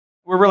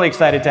We're really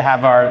excited to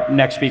have our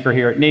next speaker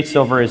here. Nate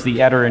Silver is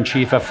the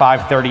editor-in-chief of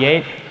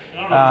 538,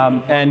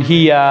 and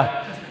he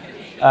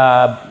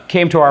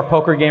came to our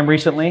poker game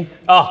recently.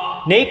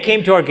 Oh, Nate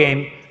came to our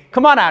game.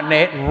 Come on out,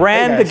 Nate.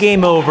 Ran the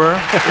game over.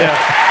 Yeah.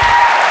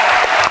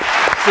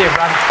 See you,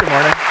 brother. Good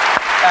morning.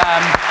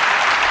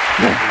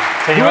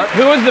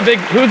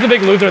 Who was the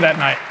big loser that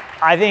night?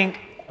 I think.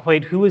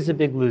 Wait, who was the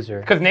big loser?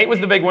 Because Nate was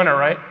the big winner,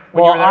 right?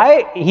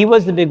 He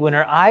was the big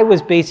winner. I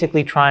was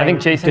basically trying. I think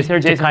Jason's here.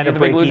 Jason, kind you of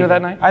the big loser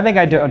that night. I think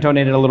I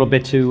donated a little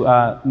bit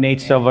to Nate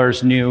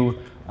Silver's new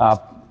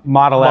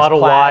Model S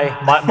plaid.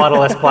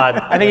 Model S plaid.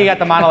 I think he got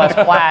the Model S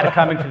plaid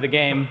coming to the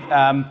game.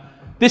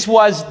 This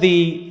was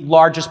the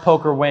largest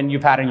poker win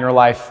you've had in your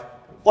life.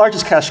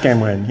 Largest cash game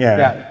win,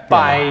 yeah.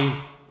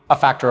 By a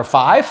factor of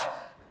 5?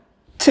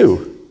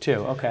 2. 2,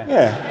 okay.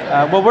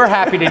 Yeah. Well, we're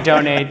happy to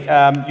donate.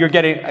 You're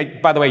getting,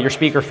 by the way, your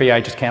speaker fee,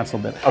 I just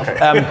canceled it. Okay.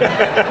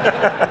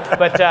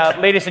 But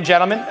ladies and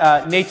gentlemen,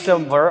 Nate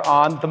Silver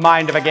on The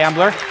Mind of a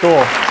Gambler. Cool.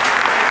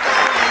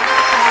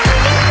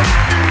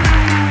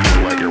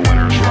 Let your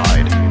winners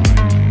ride.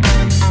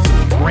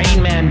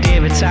 Rain Man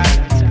David Sack.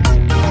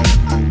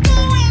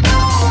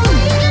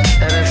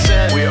 And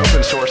instead, we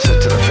open source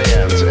it to the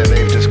fans, and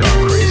they've just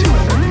gone crazy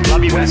with it.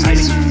 Love you,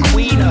 Besties.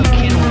 Queen of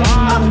Quinoa.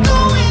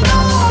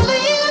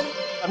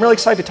 I'm really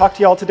excited to talk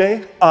to you all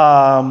today.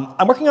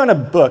 I'm working on a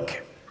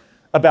book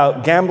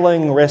about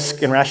gambling,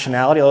 risk, and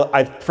rationality.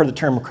 I prefer the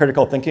term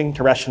critical thinking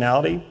to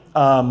rationality.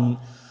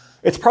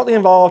 It's partly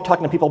involved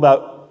talking to people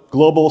about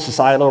global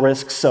societal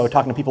risks, so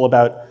talking to people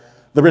about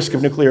the risk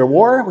of nuclear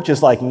war, which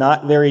is like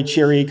not very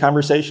cheery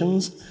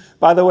conversations,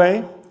 by the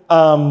way.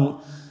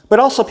 But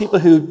also people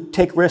who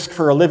take risk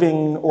for a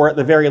living, or at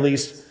the very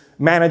least,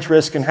 manage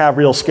risk and have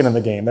real skin in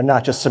the game. They're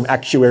not just some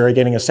actuary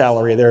getting a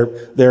salary.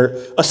 They're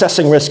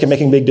assessing risk and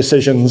making big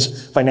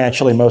decisions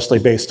financially, mostly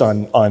based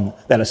on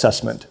that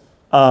assessment.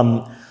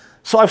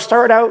 So I've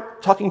started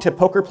out talking to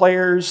poker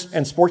players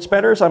and sports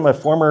bettors. I'm a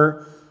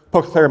former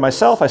poker player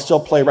myself. I still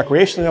play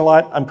recreationally a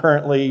lot. I'm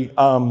currently,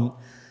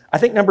 I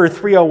think, number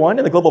 301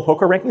 in the global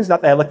poker rankings.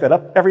 Not that I look that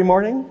up every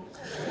morning.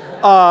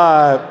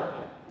 But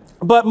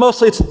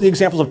mostly it's the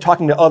examples of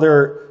talking to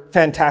other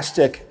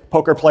fantastic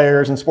poker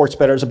players and sports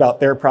bettors about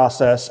their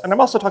process. And I'm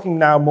also talking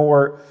now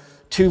more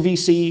to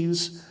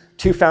VCs,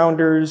 to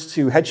founders,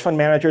 to hedge fund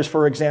managers,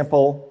 for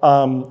example.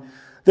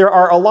 There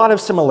are a lot of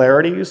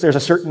similarities. There's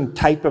a certain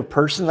type of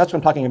person. That's what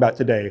I'm talking about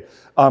today.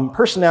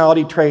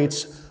 Personality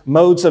traits,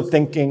 modes of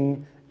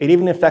thinking. It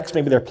even affects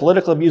maybe their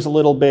political views a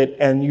little bit,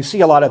 and you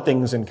see a lot of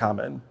things in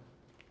common.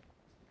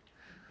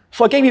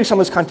 So I gave you some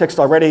of this context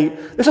already.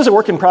 This is a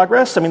work in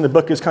progress. I mean, the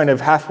book is kind of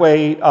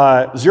halfway,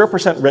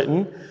 0%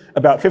 written,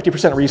 about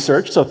 50%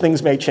 research, so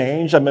things may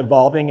change. I'm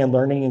evolving and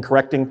learning and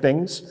correcting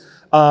things.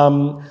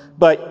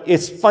 But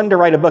it's fun to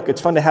write a book.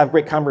 It's fun to have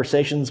great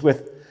conversations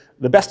with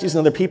the besties and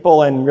other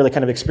people and really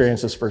kind of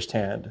experience this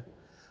firsthand.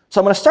 So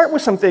I'm going to start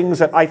with some things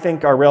that I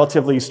think are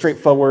relatively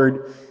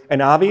straightforward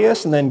and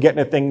obvious, and then get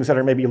into things that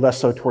are maybe less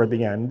so toward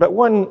the end. But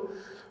one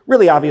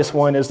really obvious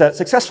one is that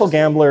successful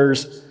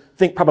gamblers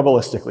think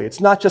probabilistically. It's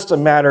not just a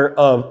matter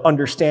of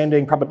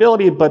understanding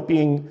probability, but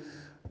being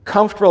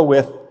comfortable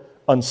with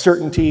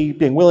uncertainty,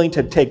 being willing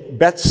to take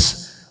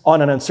bets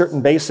on an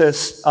uncertain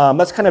basis.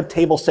 That's kind of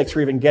table stakes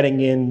for even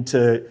getting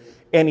into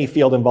any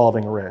field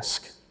involving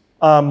risk.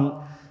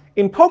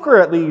 In poker,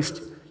 at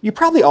least, you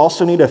probably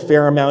also need a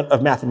fair amount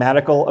of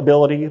mathematical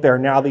ability. There are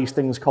now these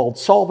things called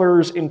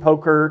solvers in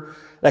poker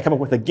that come up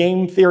with a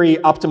game theory,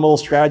 optimal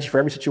strategy for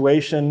every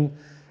situation.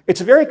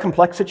 It's a very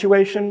complex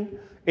situation.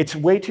 It's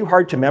way too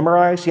hard to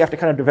memorize. You have to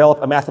kind of develop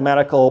a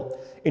mathematical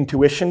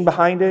intuition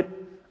behind it.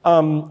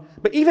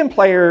 But even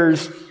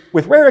players,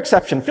 with rare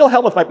exception, Phil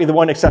Hellmuth might be the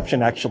one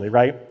exception actually,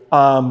 right?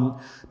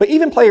 But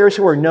even players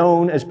who are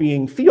known as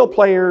being field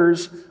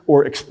players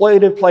or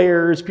exploitative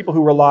players, people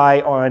who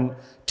rely on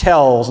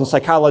tells and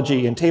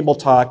psychology and table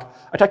talk.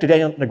 I talked to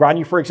Daniel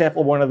Negreanu, for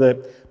example, one of the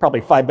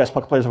probably 5 best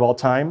poker players of all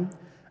time.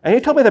 And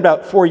he told me that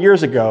about 4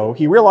 years ago,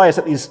 he realized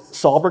that these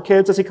solver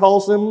kids, as he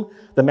calls them,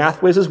 the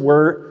math whizzes,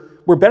 were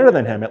better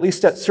than him, at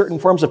least at certain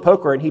forms of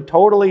poker, and he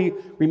totally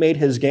remade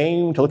his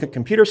game to look at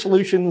computer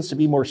solutions, to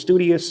be more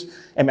studious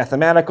and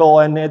mathematical,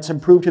 and it's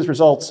improved his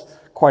results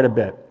quite a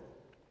bit.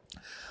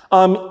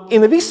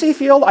 In the VC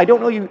field, I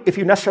don't know if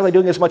you're necessarily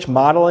doing as much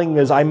modeling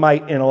as I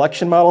might in an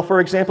election model,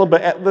 for example,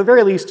 but at the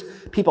very least,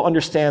 people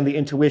understand the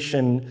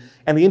intuition,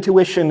 and the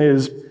intuition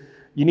is,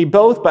 you need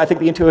both, but I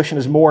think the intuition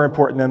is more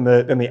important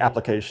than the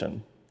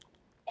application.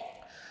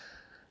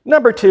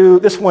 Number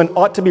 2, this one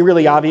ought to be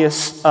really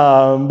obvious,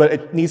 but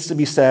it needs to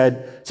be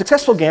said.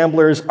 Successful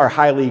gamblers are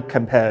highly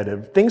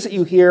competitive. Things that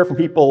you hear from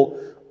people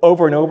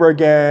over and over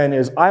again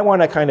is, I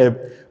want to kind of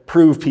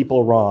prove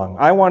people wrong.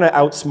 I want to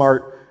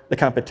outsmart the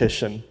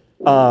competition.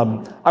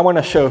 I want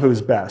to show who's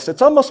best.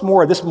 It's almost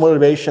more this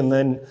motivation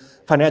than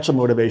financial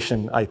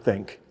motivation, I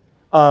think.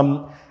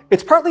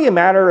 It's partly a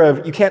matter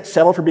of you can't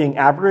settle for being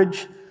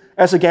average.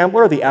 As a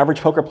gambler, the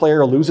average poker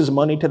player loses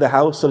money to the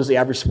house, so does the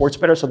average sports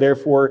bettor, so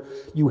therefore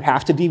you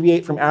have to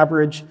deviate from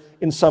average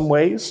in some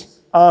ways.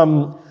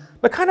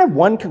 But kind of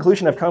one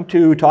conclusion I've come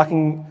to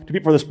talking to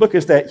people for this book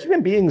is that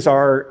human beings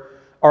are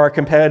a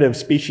competitive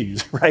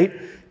species, right?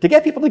 To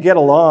get people to get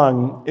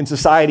along in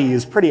society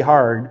is pretty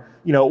hard.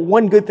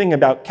 One good thing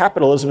about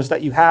capitalism is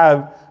that you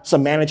have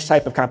some managed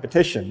type of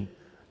competition.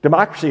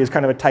 Democracy is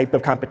kind of a type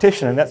of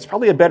competition, and that's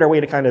probably a better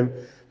way to kind of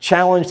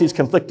challenge these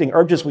conflicting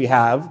urges we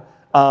have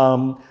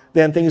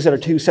than things that are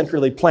too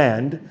centrally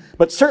planned.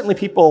 But certainly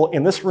people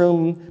in this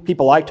room,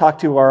 people I talk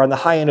to, are on the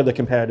high end of the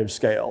competitive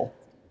scale.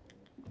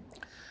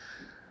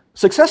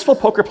 Successful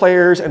poker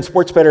players and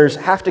sports bettors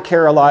have to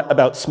care a lot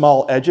about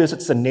small edges.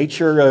 It's the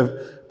nature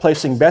of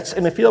placing bets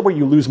in a field where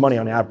you lose money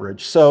on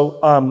average. So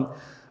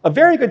a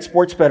very good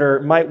sports bettor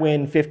might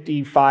win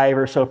 55%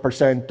 or so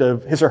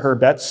of his or her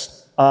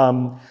bets.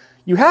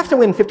 You have to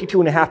win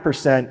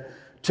 52.5%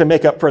 to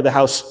make up for the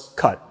house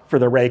cut, for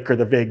the rake or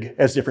the vig,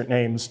 as different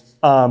names.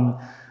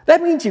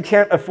 That means you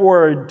can't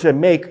afford to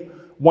make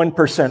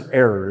 1%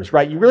 errors,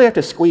 right? You really have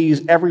to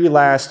squeeze every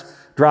last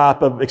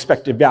drop of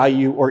expected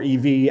value or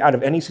EV out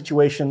of any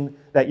situation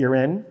that you're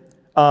in.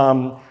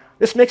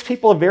 This makes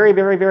people very,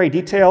 very, very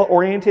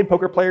detail-oriented.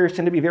 Poker players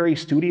tend to be very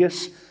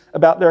studious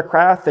about their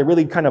craft. They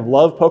really kind of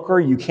love poker.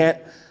 You can't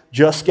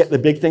just get the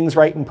big things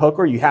right in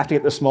poker. You have to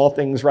get the small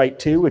things right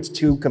too. It's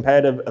too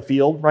competitive a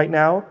field right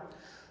now.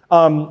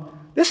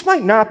 This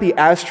might not be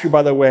as true,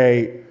 by the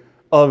way,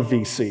 of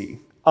VC.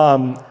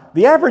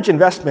 The average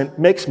investment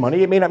makes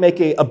money. It may not make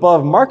an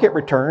above market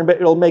return, but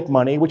it'll make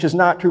money, which is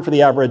not true for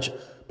the average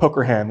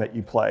poker hand that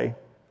you play.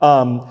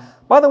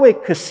 By the way,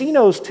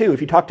 casinos too,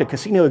 if you talk to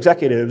casino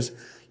executives,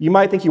 you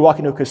might think you walk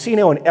into a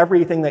casino and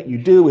everything that you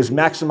do is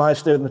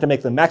maximized to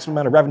make the maximum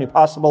amount of revenue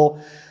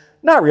possible.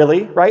 Not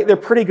really, right? They're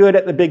pretty good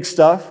at the big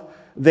stuff.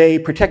 They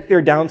protect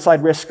their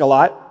downside risk a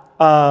lot,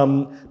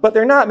 but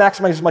they're not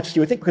maximized as much as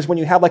you would think, because when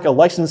you have like a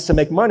license to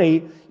make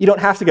money, you don't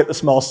have to get the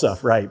small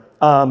stuff right.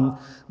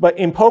 But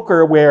in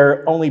poker,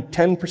 where only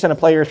 10% of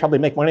players probably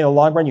make money in the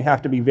long run, you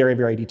have to be very,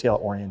 very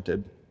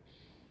detail-oriented.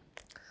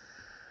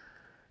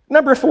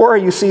 Number 4,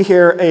 you see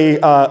here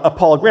a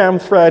Paul Graham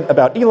thread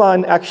about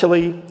Elon,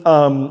 actually.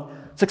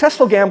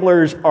 Successful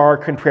gamblers are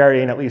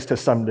contrarian, at least to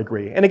some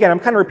degree. And again, I'm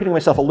kind of repeating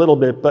myself a little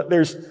bit, but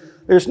there's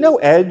no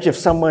edge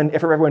if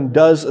everyone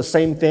does the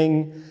same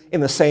thing in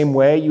the same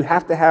way. You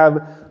have to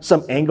have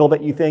some angle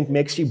that you think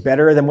makes you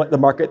better than what the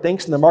market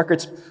thinks, and the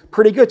market's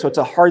pretty good, so it's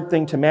a hard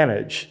thing to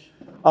manage.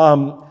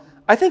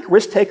 I think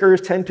risk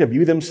takers tend to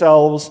view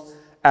themselves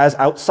as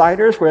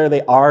outsiders. Whether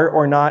they are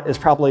or not is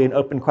probably an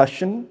open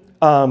question.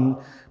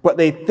 But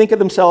they think of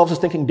themselves as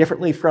thinking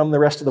differently from the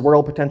rest of the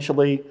world,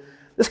 potentially.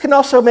 This can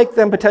also make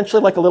them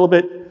potentially like a little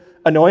bit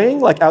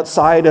annoying, like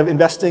outside of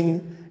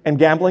investing and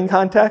gambling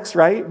context,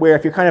 right? Where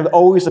if you're kind of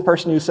always the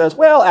person who says,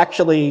 well,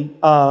 actually,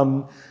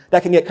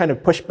 that can get kind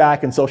of pushed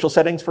back in social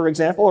settings, for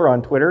example, or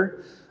on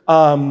Twitter.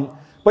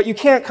 But you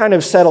can't kind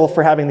of settle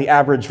for having the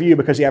average view,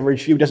 because the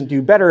average view doesn't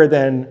do better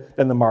than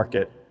the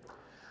market.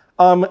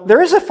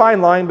 There is a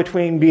fine line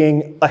between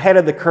being ahead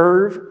of the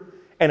curve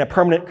and a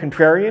permanent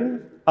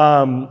contrarian.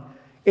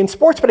 In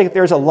sports betting, if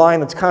there's a line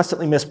that's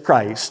constantly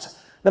mispriced,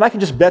 then I can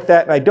just bet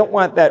that, and I don't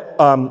want that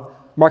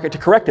market to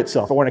correct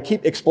itself. I want to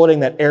keep exploiting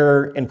that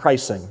error in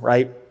pricing,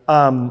 right?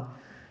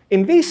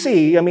 In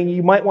VC, I mean,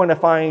 you might want to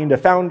find a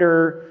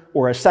founder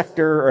or a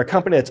sector or a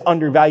company that's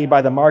undervalued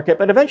by the market,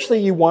 but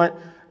eventually you want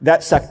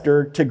that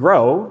sector to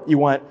grow. You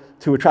want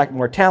to attract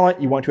more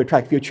talent. You want to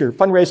attract future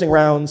fundraising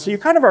rounds. So you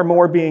kind of are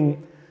more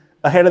being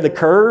ahead of the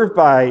curve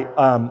by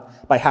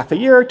half a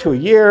year to a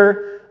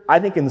year. I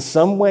think in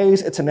some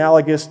ways it's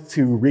analogous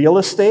to real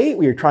estate.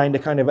 We are trying to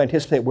kind of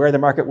anticipate where the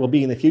market will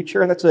be in the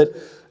future, and that's a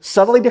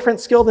subtly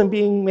different skill than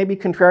being maybe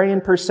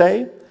contrarian per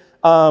se,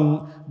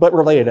 but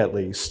related at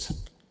least.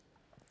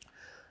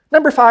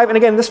 Number 5, and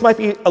again, this might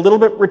be a little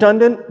bit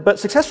redundant, but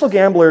successful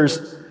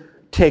gamblers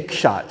take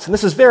shots. And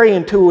this is very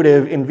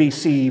intuitive in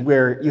VC,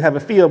 where you have a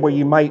field where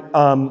you might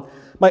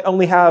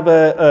only have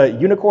a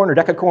unicorn or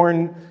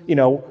decacorn,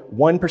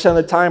 1% of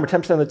the time or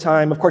 10% of the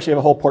time. Of course, you have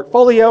a whole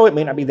portfolio. It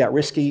may not be that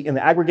risky in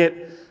the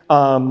aggregate.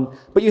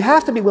 But you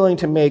have to be willing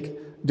to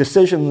make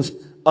decisions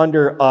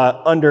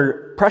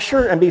under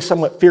pressure and be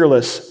somewhat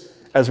fearless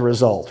as a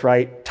result,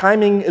 right?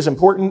 Timing is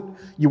important.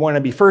 You want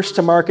to be first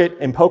to market.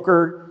 In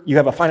poker, you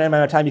have a finite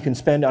amount of time you can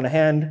spend on a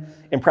hand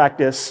in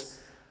practice.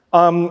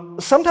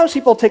 Sometimes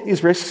people take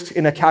these risks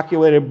in a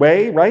calculated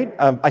way, right?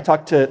 I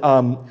talked to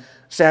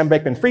Sam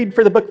Bankman-Fried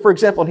for the book, for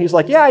example, and he's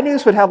like, yeah, I knew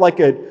this would have like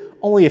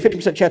only a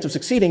 50% chance of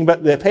succeeding,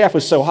 but the payoff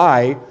was so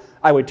high,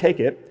 I would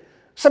take it.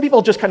 Some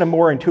people just kind of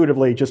more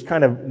intuitively just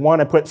kind of want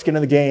to put skin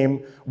in the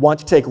game, want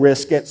to take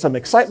risks, get some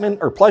excitement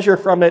or pleasure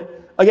from it.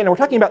 Again, we're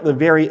talking about the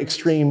very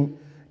extreme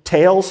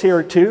tails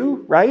here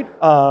too, right?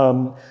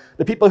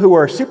 The people who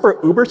are super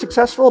uber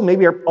successful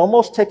maybe are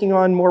almost taking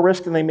on more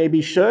risk than they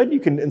maybe should. You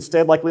can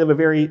instead like live a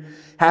very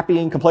happy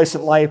and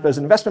complacent life as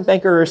an investment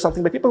banker or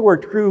something, but people who are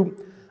true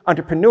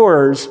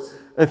entrepreneurs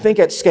think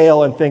at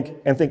scale and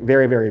think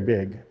very, very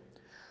big.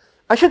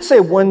 I should say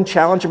one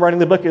challenge of writing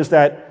the book is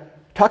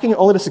that talking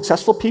only to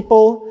successful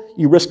people,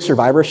 you risk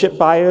survivorship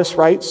bias,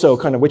 right? So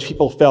kind of which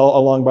people fell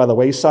along by the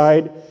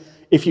wayside.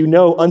 If you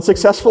know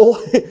unsuccessful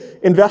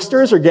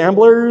investors or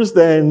gamblers,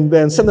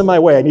 then send them my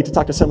way. I need to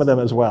talk to some of them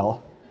as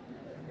well.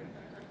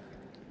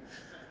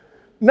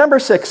 Number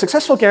 6,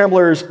 successful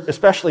gamblers,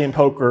 especially in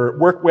poker,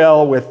 work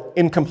well with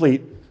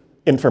incomplete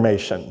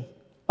information.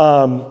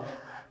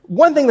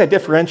 One thing that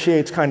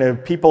differentiates kind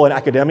of people in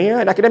academia,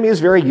 and academia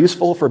is very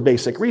useful for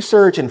basic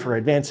research and for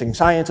advancing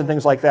science and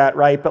things like that,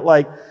 right?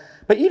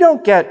 But you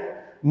don't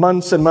get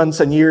months and months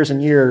and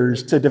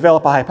years to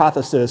develop a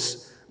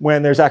hypothesis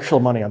when there's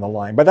actual money on the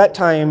line. By that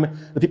time,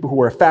 the people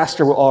who are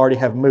faster will already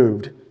have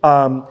moved.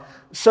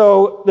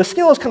 So the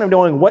skill is kind of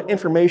knowing what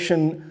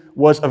information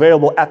was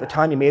available at the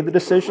time you made the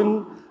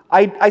decision.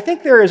 I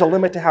think there is a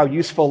limit to how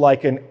useful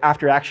like an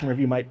after-action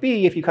review might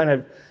be if you kind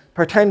of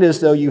pretend as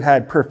though you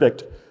had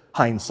perfect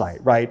hindsight,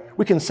 right?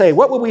 We can say,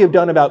 what would we have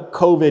done about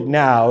COVID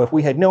now if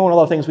we had known all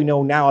the things we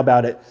know now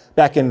about it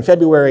back in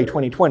February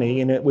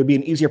 2020, and it would be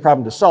an easier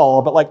problem to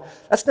solve, but like,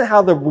 that's not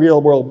how the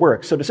real world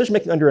works. So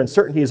decision-making under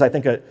uncertainty is, I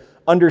think, an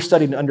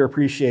understudied and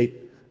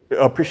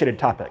underappreciated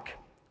topic.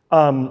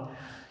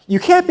 You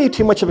can't be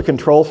too much of a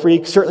control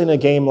freak, certainly in a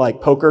game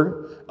like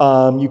poker.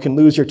 You can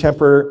lose your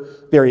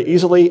temper very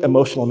easily.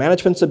 Emotional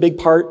management's a big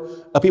part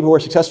of people who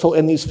are successful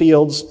in these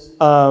fields.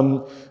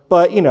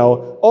 But you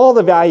know, all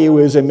the value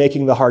is in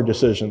making the hard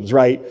decisions,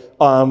 right?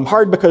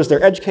 Hard because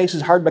they're edge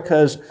cases, hard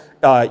because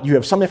you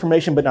have some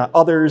information but not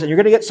others, and you're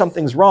going to get some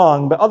things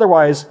wrong, but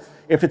otherwise,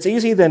 if it's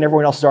easy, then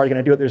everyone else is already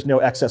going to do it. There's no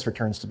excess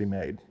returns to be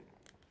made.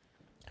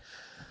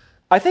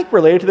 I think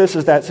related to this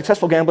is that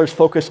successful gamblers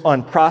focus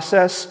on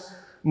process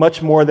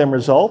much more than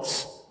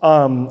results.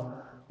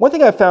 One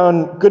thing I've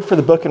found good for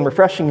the book and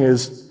refreshing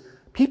is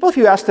people, if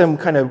you ask them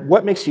kind of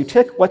what makes you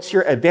tick, what's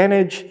your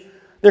advantage,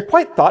 they're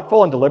quite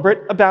thoughtful and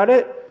deliberate about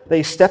it.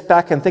 They step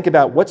back and think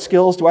about what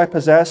skills do I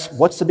possess,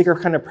 what's the bigger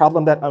kind of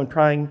problem that I'm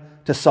trying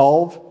to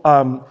solve.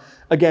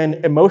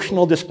 Again,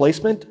 emotional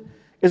displacement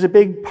is a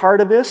big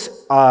part of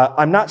this.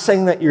 I'm not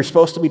saying that you're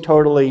supposed to be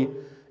totally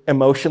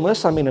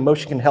emotionless. I mean,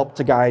 emotion can help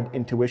to guide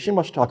intuition,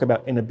 which we'll talk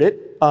about in a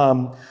bit.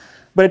 But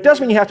it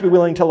does mean you have to be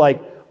willing to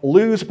like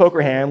lose a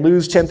poker hand,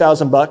 lose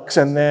 10,000 bucks,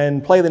 and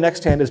then play the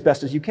next hand as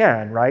best as you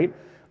can, right?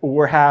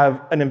 Or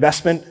have an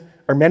investment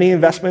or many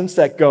investments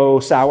that go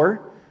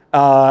sour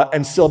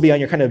and still be on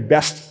your kind of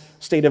best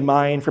state of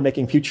mind for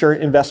making future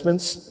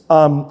investments.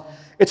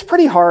 It's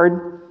pretty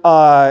hard.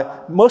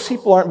 Most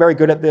people aren't very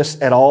good at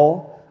this at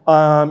all.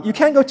 You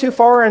can go too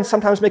far and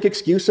sometimes make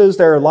excuses.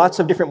 There are lots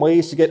of different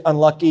ways to get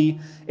unlucky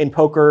in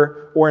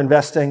poker or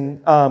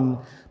investing.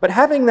 But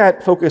having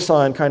that focus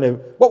on kind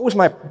of what was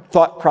my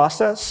thought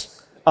process,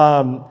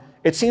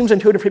 it seems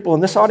intuitive for people in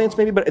this audience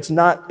maybe, but it's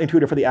not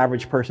intuitive for the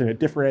average person. It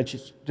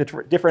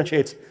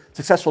differentiates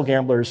successful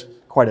gamblers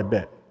quite a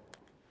bit.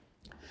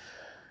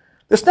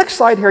 This next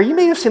slide here, you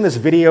may have seen this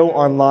video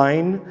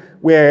online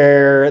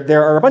where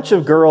there are a bunch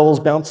of girls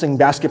bouncing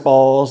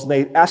basketballs, and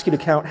they ask you to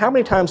count how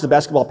many times the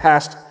basketball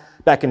passed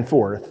back and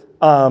forth.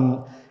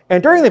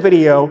 And during the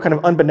video, kind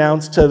of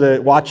unbeknownst to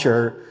the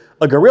watcher,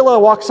 a gorilla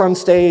walks on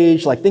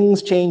stage, like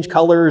things change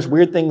colors,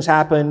 weird things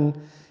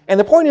happen. And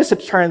the point is to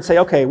try and say,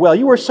 okay, well,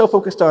 you were so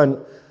focused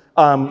on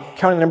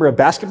counting the number of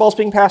basketballs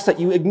being passed that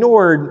you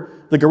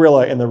ignored the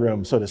gorilla in the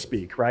room, so to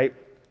speak, right?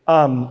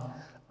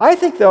 I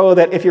think, though,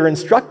 that if you're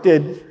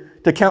instructed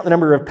to count the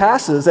number of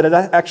passes, that it's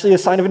actually a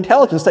sign of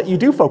intelligence that you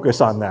do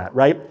focus on that,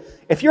 right?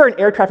 If you're an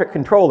air traffic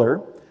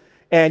controller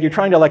and you're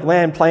trying to like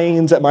land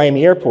planes at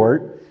Miami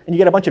Airport and you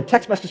get a bunch of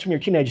text messages from your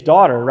teenage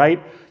daughter,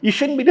 right? You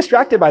shouldn't be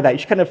distracted by that. You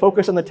should kind of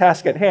focus on the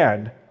task at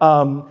hand.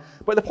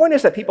 But the point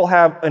is that people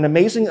have an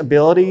amazing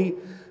ability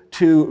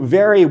to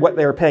vary what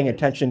they're paying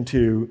attention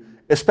to,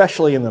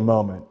 especially in the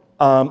moment.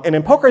 And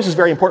in poker, this is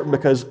very important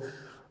because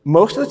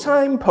most of the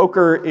time,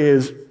 poker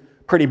is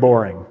pretty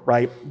boring,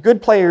 right?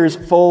 Good players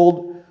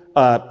fold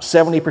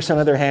 70%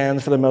 of their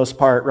hands for the most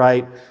part,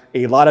 right?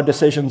 A lot of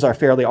decisions are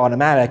fairly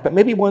automatic, but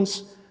maybe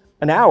once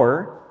an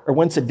hour or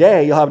once a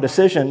day, you'll have a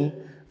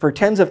decision for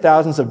tens of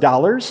thousands of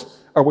dollars,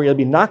 or where you'll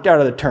be knocked out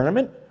of the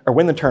tournament or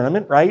win the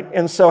tournament, right?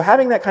 And so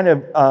having that kind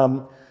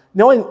of,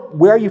 knowing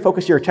where you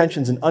focus your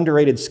attention is an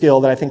underrated skill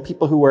that I think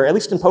people who are, at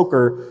least in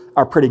poker,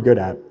 are pretty good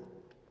at.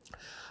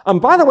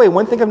 By the way,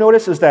 one thing I've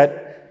noticed is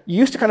that you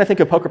used to kind of think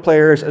of poker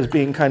players as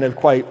being kind of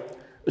quite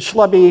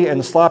schlubby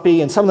and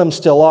sloppy, and some of them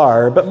still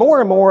are, but more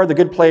and more the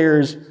good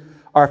players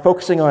are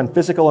focusing on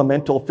physical and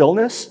mental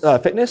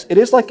fitness. It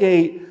is like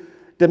a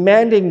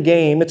demanding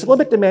game. It's a little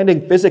bit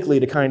demanding physically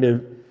to kind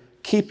of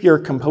keep your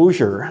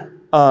composure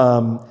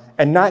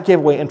and not give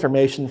away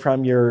information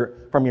from your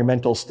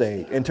mental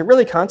state. And to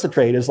really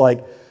concentrate is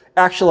like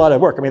actually a lot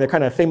of work. I mean, there are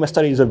kind of famous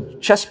studies of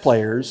chess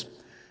players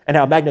and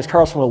how Magnus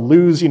Carlsen will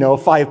lose,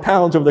 5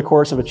 pounds over the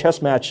course of a chess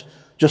match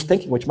just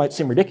thinking, which might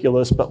seem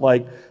ridiculous,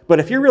 but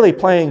if you're really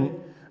playing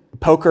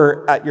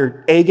poker at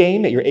your A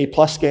game, at your A+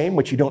 game,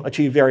 which you don't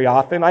achieve very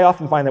often, I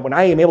often find that when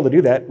I am able to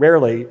do that,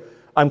 rarely,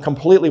 I'm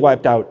completely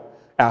wiped out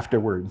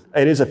afterward.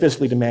 It is a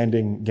physically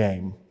demanding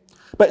game.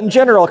 But in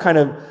general, kind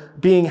of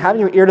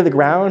having your ear to the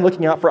ground,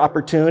 looking out for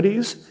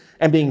opportunities,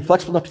 and being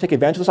flexible enough to take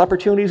advantage of those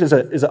opportunities is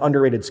an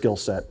underrated skill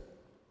set.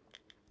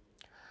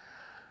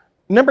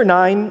 Number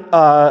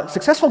 9,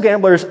 successful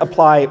gamblers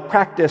apply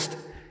practiced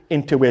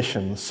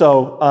intuition.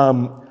 So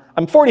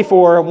I'm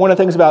 44. One of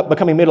the things about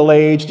becoming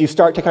middle-aged, you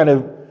start to kind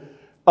of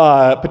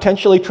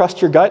potentially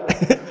trust your gut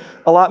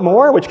a lot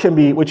more, which can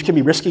be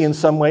risky in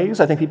some ways.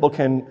 I think people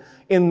can,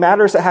 in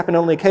matters that happen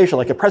only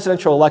occasionally, like a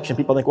presidential election,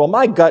 people think, well,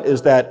 my gut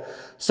is that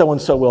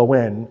so-and-so will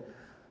win.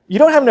 You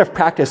don't have enough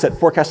practice at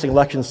forecasting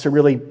elections for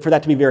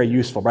that to be very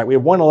useful, right? We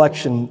have one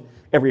election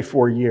every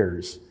 4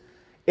 years.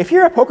 If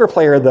you're a poker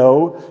player,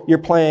 though, you're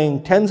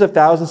playing tens of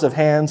thousands of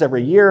hands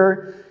every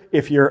year.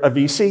 If you're a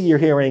VC, you're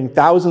hearing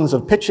thousands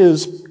of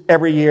pitches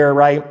every year,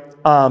 right?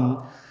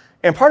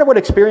 And part of what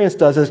experience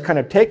does is kind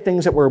of take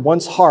things that were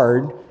once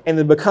hard and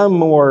then become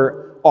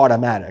more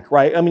automatic,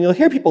 right? I mean, you'll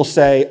hear people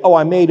say, oh,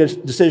 I made a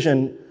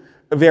decision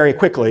very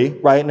quickly,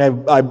 right?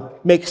 And I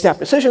make snap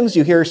decisions.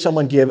 You hear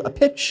someone give a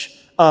pitch,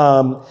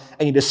 and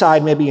you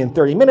decide maybe in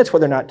 30 minutes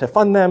whether or not to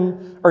fund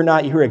them or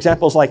not. You hear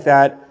examples like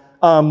that.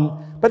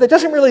 But that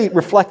doesn't really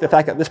reflect the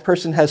fact that this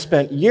person has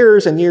spent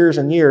years and years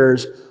and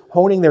years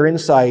honing their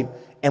insight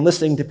and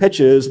listening to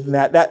pitches, and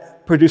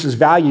that produces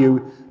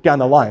value down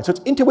the line. So it's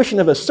intuition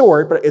of a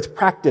sort, but it's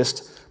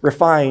practiced,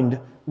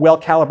 refined,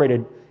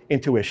 well-calibrated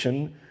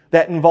intuition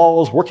that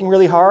involves working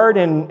really hard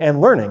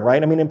and learning,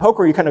 right? I mean, in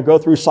poker, you kind of go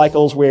through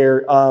cycles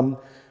where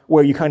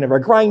you kind of are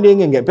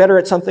grinding and get better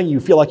at something.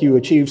 You feel like you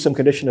achieve some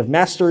condition of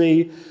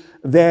mastery.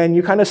 Then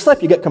you kind of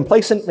slip. You get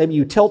complacent. Maybe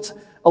you tilt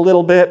a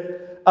little bit.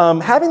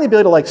 Having the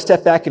ability to like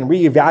step back and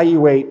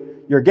reevaluate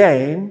your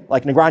game,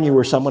 like Negreanu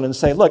or someone, and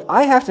say, look,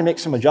 I have to make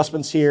some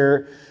adjustments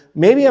here.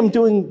 Maybe I'm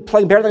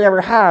playing better than I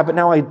ever have, but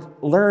now I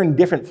learn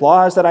different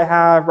flaws that I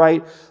have,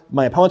 right?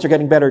 My opponents are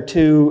getting better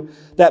too.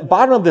 That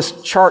bottom of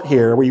this chart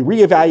here, where you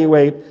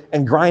reevaluate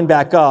and grind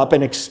back up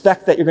and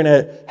expect that you're going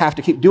to have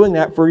to keep doing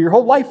that for your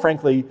whole life,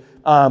 frankly,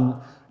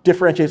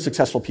 differentiates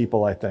successful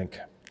people, I think.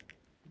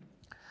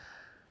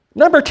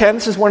 Number 10,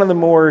 this is one of the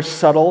more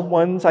subtle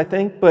ones, I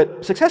think,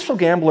 but successful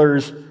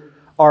gamblers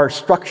are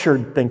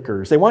structured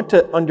thinkers. They want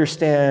to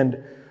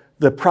understand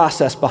the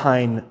process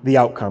behind the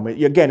outcome.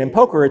 Again, in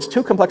poker, it's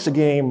too complex a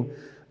game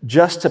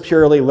just to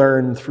purely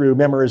learn through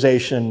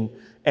memorization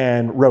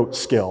and rote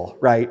skill,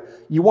 right?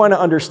 You want to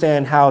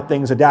understand how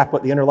things adapt,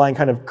 what the underlying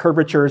kind of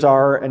curvatures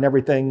are and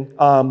everything.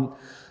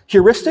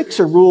 Heuristics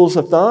or rules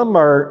of thumb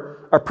are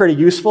pretty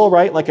useful,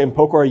 right? Like in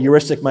poker, a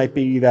heuristic might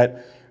be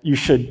that you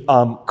should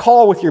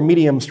call with your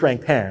medium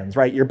strength hands,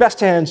 right? Your best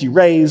hands you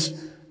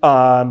raise,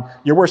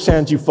 your worst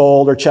hands you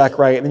fold or check,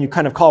 right? And then you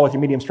kind of call with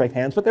your medium strength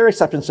hands, but there are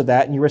exceptions to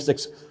that, and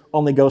heuristics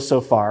only go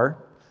so far.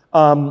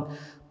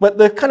 But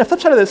the kind of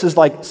flip side of this is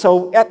like,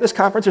 so at this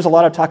conference, there's a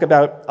lot of talk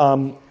about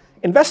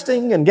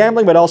investing and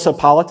gambling, but also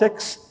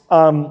politics.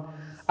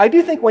 I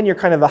do think when you're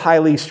kind of a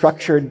highly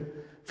structured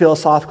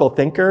philosophical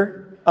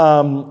thinker,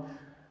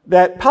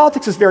 that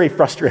politics is very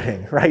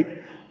frustrating, right?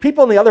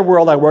 People in the other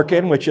world I work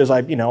in, which is I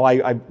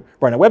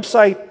run a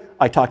website,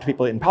 I talk to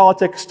people in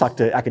politics, talk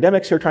to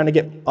academics who are trying to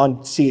get on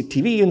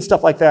TV and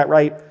stuff like that,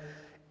 right?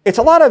 It's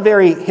a lot of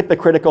very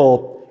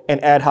hypocritical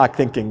and ad hoc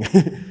thinking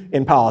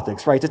in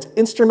politics, right? It's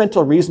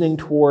instrumental reasoning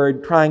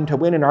toward trying to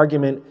win an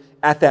argument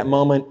at that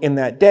moment in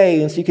that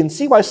day. And so you can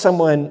see why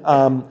someone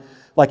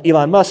like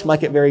Elon Musk might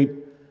get very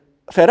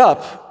fed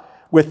up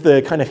with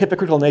the kind of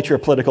hypocritical nature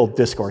of political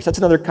discourse. That's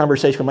another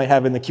conversation we might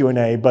have in the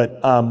Q&A, but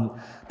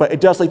it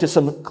does lead to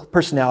some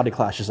personality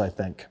clashes, I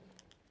think.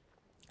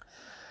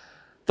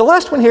 The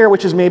last one here,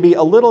 which is maybe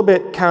a little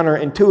bit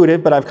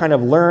counterintuitive, but I've kind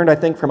of learned, I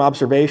think, from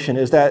observation,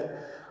 is that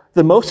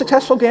the most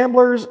successful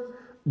gamblers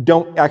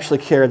don't actually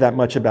care that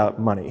much about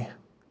money.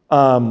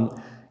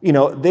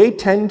 They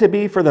tend to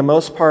be, for the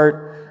most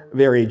part,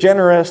 very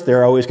generous.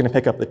 They're always going to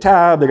pick up the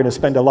tab. They're going to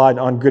spend a lot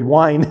on good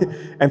wine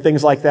and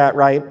things like that,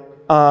 right?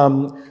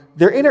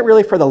 They're in it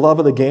really for the love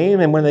of the game,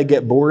 and when they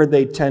get bored,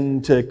 they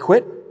tend to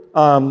quit.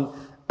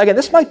 Again,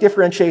 this might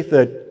differentiate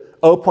the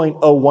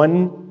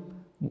 0.01%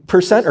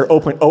 or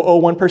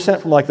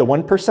 0.001% from like the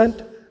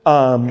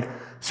 1%.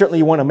 Certainly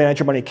you want to manage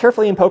your money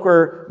carefully in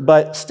poker,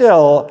 but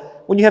still,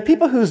 when you have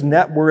people whose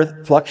net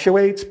worth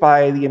fluctuates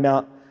by the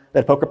amount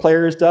that poker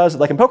players does,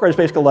 like in poker, it's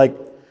basically like,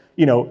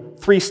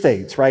 3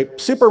 states, right?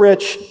 Super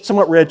rich,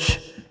 somewhat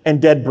rich,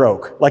 and dead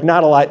broke, like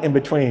not a lot in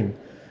between.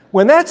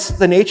 When that's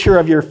the nature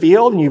of your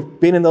field, and you've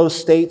been in those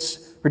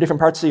states for different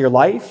parts of your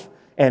life,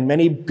 and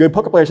many good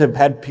poker players have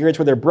had periods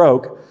where they're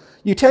broke,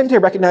 you tend to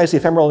recognize the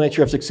ephemeral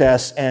nature of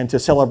success and to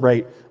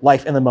celebrate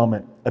life in the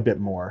moment a bit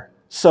more.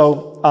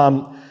 So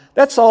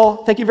that's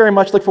all. Thank you very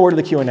much. Look forward to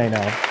the Q&A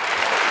now.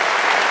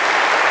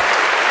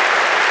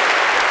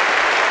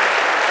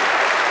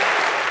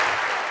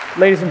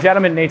 Ladies and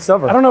gentlemen, Nate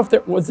Silver. I don't know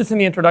if was this in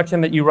the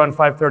introduction that you run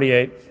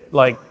 538?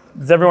 Like,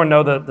 does everyone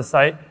know the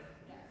site?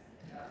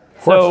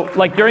 So,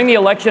 like during the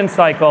election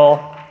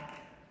cycle,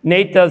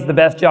 Nate does the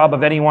best job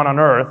of anyone on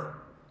earth,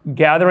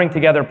 gathering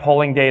together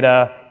polling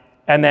data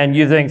and then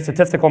using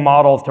statistical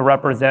models to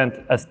represent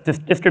a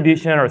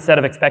distribution or a set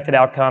of expected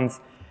outcomes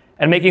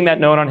and making that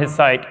known on his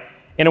site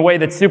in a way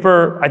that's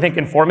super, I think,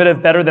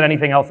 informative, better than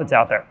anything else that's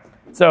out there.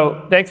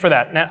 So thanks for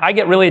that. Now, I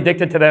get really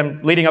addicted to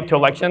them leading up to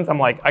elections. I'm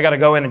like, I got to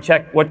go in and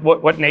check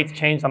what Nate's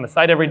changed on the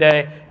site every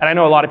day, and I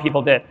know a lot of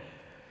people did.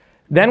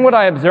 Then what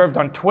I observed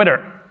on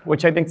Twitter,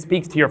 which I think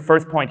speaks to your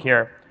first point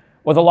here,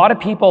 was a lot of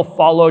people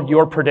followed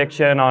your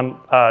prediction on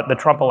the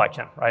Trump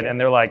election, right? And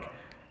they're like,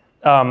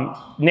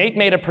 Nate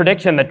made a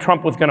prediction that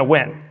Trump was going to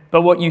win.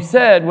 But what you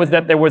said was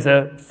that there was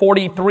a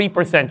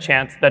 43%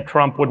 chance that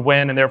Trump would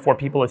win, and therefore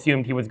people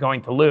assumed he was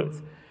going to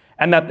lose.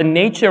 And that the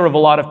nature of a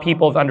lot of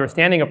people's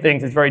understanding of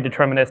things is very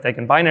deterministic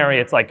and binary.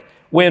 It's like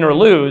win or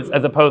lose,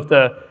 as opposed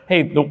to,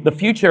 hey, the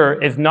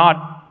future is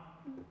not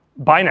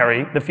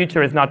binary. The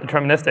future is not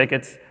deterministic.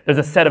 There's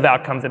a set of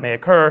outcomes that may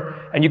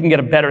occur, and you can get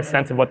a better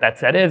sense of what that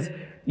set is.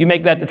 You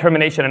make that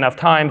determination enough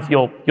times,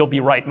 you'll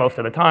be right most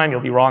of the time, you'll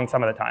be wrong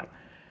some of the time.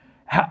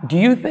 Do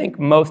you think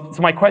so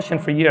my question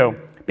for you,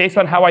 based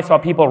on how I saw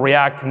people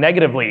react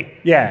negatively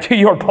to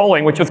your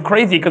polling, which was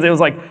crazy because it was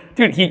like,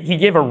 dude, he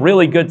gave a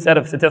really good set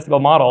of statistical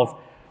models.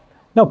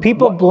 No,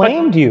 people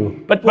blamed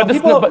you. But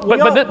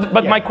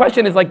my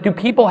question is, like, do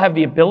people have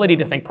the ability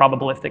to think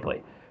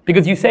probabilistically?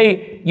 Because you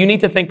say you need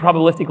to think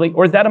probabilistically,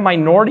 or is that a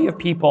minority of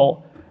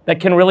people that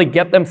can really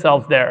get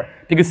themselves there?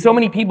 Because so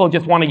many people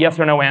just want a yes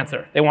or no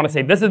answer. They want to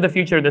say, this is the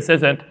future, this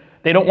isn't.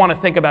 They don't want to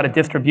think about a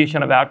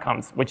distribution of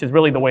outcomes, which is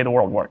really the way the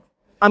world works.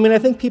 I mean, I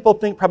think people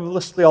think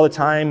probabilistically all the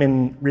time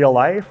in real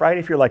life, right?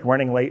 If you're like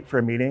running late for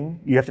a meeting,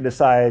 you have to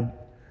decide,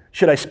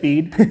 should I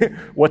speed?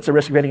 What's the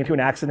risk of getting into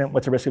an accident?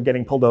 What's the risk of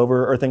getting pulled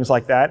over, or things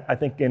like that? I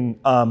think in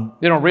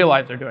they don't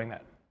realize they're doing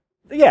that.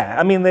 Yeah,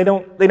 I mean, they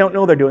don't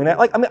know they're doing that.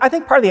 Like, I mean, I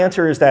think part of the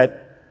answer is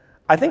that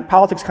I think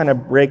politics kind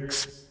of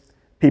breaks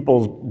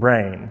people's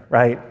brain,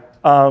 right?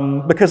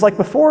 Because like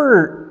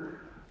before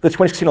the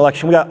 2016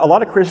 election, we got a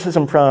lot of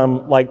criticism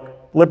from like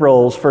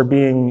liberals for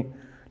being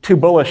too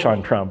bullish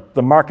on Trump.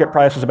 The market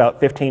price was about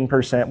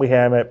 15%. We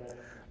have it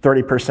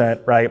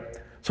 30%, right?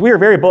 So we were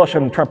very bullish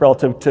on Trump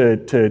relative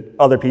to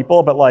other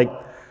people, but like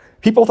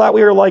people thought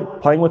we were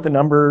like playing with the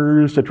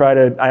numbers to try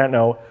to, I don't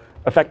know,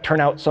 affect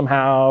turnout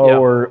somehow,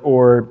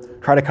 or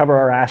try to cover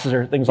our asses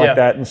or things like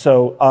that. And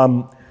so,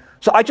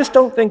 so I just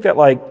don't think that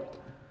like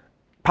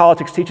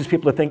politics teaches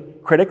people to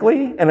think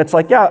critically. And it's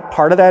like, yeah,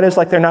 part of that is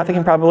like they're not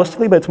thinking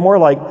probabilistically, but it's more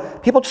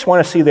like people just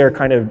want to see their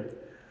kind of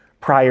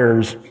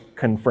priors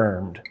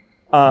confirmed.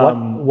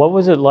 What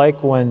was it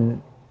like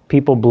when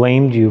people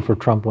blamed you for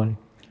Trump winning?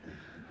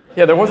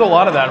 Yeah, there was a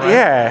lot of that, right?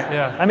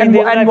 Yeah. I mean,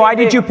 and why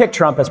did you pick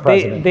Trump as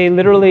president? They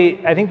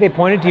literally, I think they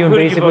pointed to you and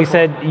basically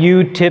said,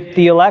 you tipped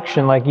the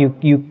election. Like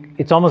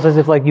it's almost as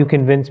if like you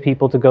convinced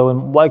people to go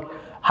and like,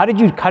 how did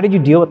you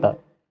deal with that?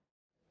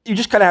 You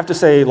just kind of have to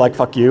say like,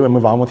 fuck you and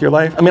move on with your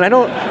life. I mean,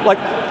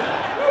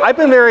 I've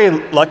been very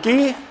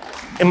lucky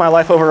in my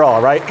life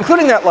overall, right?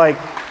 Including that like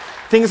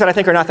things that I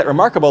think are not that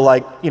remarkable,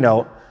 like, you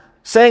know,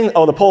 saying,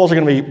 oh, the polls are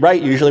going to be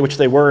right usually, which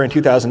they were in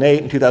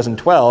 2008 and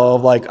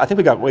 2012, like, I think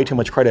we got way too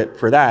much credit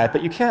for that.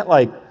 But you can't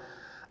like,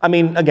 I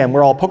mean, again,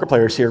 we're all poker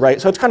players here, right?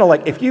 So it's kind of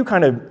like if you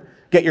kind of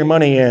get your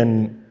money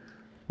in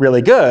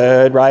really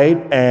good, right,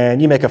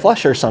 and you make a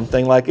flush or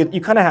something, like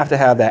you kind of have to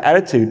have that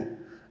attitude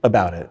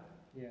about it.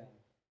 Yeah.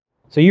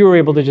 So you were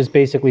able to just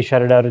basically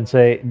shut it out and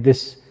say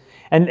this.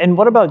 And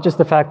what about just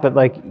the fact that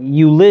like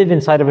you live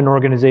inside of an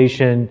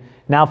organization,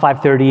 now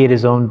 538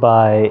 is owned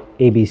by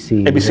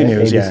ABC. ABC right?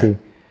 News, ABC.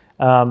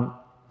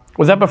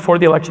 Was that before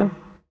the election?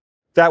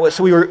 That was,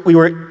 so we were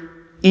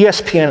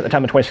ESPN at the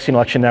time of the 2016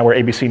 election, now we're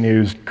ABC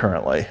News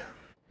currently.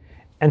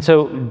 And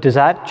so does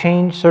that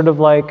change sort of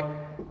like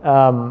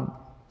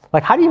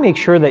how do you make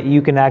sure that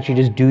you can actually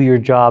just do your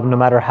job no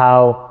matter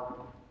how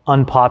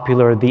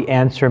unpopular the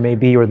answer may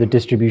be or the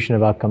distribution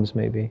of outcomes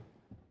may be?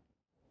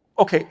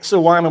 Okay, so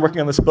why am I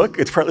working on this book?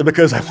 It's partly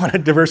because I want to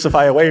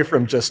diversify away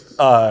from just,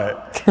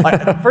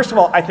 first of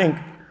all, I think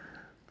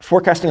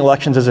forecasting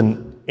elections is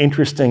an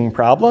interesting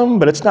problem,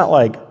 but it's not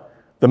like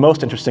the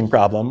most interesting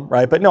problem,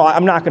 right? But no,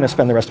 I'm not going to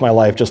spend the rest of my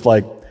life just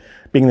like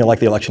being the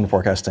election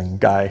forecasting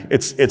guy.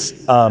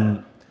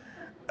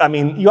 I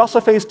mean, you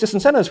also face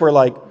disincentives where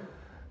like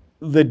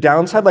the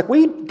downside, like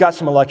we got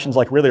some elections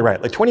like really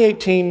right. Like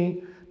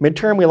 2018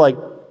 midterm, we like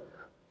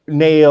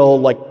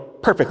nailed like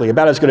perfectly,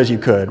 about as good as you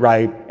could,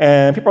 right?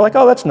 And people are like,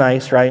 oh, that's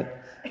nice, right?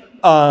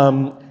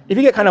 If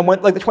you get kind of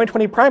like the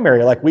 2020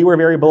 primary, like we were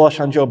very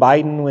bullish on Joe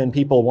Biden when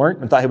people weren't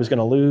and thought he was going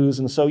to lose.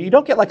 And so you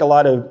don't get like a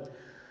lot of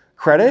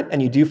credit,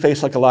 and you do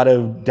face like a lot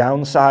of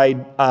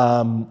downside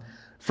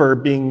for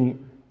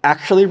being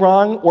actually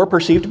wrong or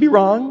perceived to be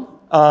wrong.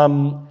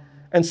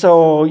 And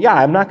so, yeah,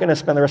 I'm not going to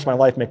spend the rest of my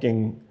life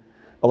making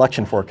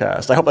election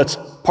forecasts. I hope that's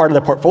part of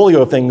the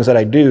portfolio of things that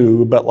I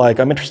do, but like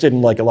I'm interested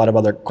in like a lot of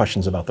other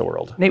questions about the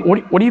world. Nate,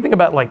 what do you think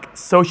about like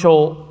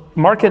social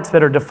markets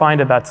that are defined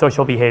about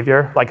social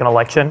behavior, like an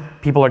election?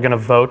 People are going to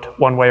vote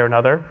one way or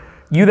another.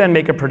 You then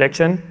make a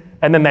prediction,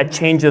 and then that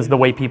changes the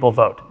way people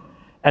vote.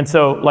 And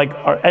so, like,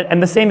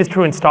 and the same is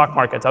true in stock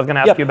markets. I was going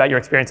to ask you about your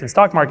experience in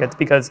stock markets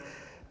because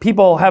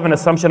people have an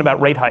assumption about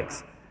rate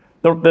hikes.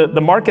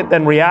 The market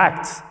then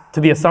reacts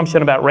to the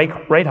assumption about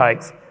rate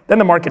hikes. Then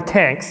the market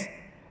tanks,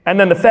 and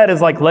then the Fed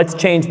is like, let's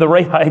change the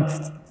rate hike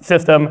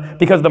system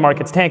because the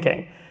market's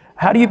tanking.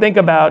 How do you think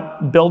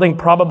about building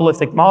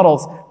probabilistic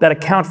models that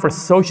account for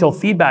social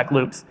feedback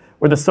loops,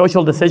 where the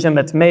social decision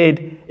that's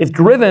made is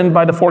driven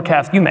by the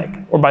forecast you make,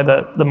 or by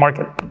the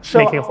market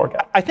making a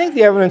forecast? I think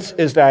the evidence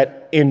is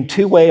that in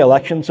two-way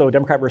elections, so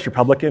Democrat versus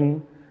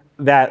Republican,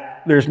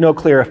 that there's no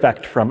clear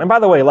effect from. And by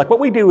the way, like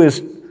what we do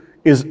is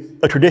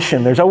a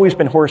tradition. There's always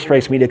been horse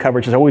race media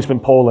coverage. There's always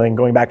been polling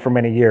going back for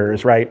many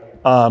years, right?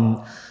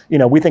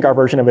 We think our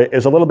version of it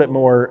is a little bit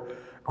more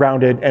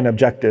grounded and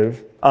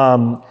objective.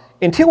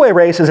 In two-way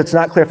races, it's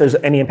not clear if there's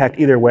any impact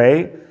either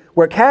way.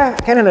 Where it can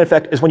have an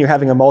effect is when you're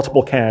having a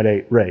multiple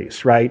candidate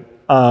race, right?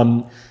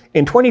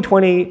 In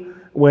 2020,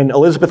 when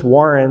Elizabeth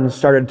Warren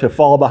started to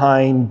fall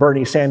behind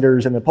Bernie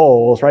Sanders in the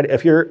polls, right?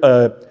 If you're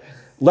a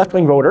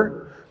left-wing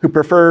voter who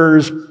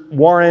prefers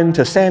Warren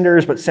to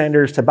Sanders, but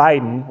Sanders to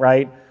Biden,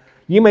 right?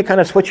 You may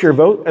kind of switch your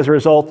vote as a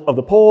result of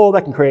the poll.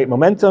 That can create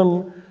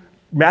momentum.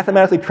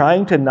 Mathematically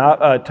trying to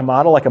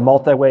model like a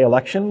multi-way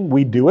election,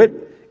 we do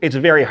it. It's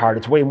very hard.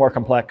 It's way more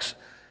complex,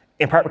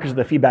 in part because of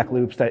the feedback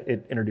loops that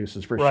it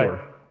introduces, for sure.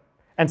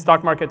 And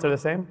stock markets are the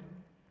same?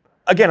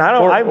 Again, I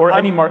don't. Or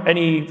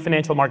any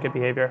financial market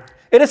behavior.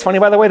 It is funny,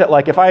 by the way, that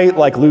like if I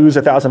like lose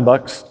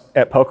 $1,000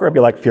 at poker, I'd be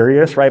like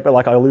furious, right? But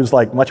like I lose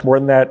like much more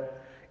than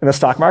that in the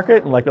stock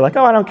market, and like be like,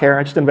 oh, I don't care.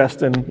 I just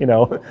invest in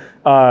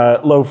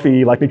low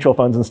fee like mutual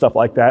funds and stuff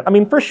like that. I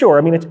mean, for sure.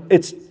 I mean,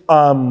 it's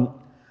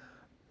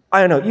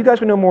I don't know. You guys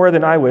would know more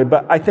than I would,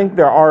 but I think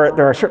there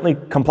are certainly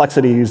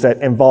complexities that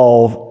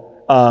involve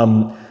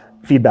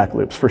feedback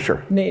loops, for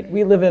sure. Nate,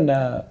 we live in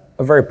a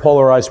very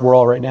polarized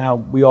world right now.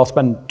 We all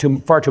spend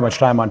far too much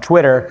time on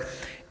Twitter,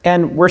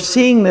 and we're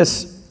seeing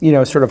this,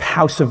 sort of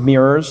house of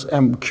mirrors.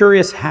 I'm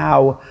curious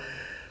how,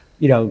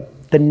 the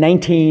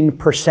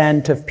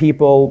 19% of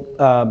people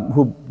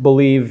who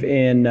believe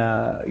in,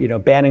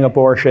 banning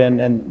abortion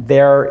and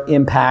their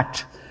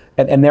impact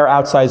and their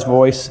outsized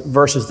voice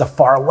versus the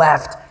far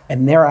left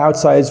and their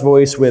outsized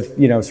voice with,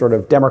 sort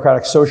of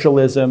democratic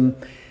socialism,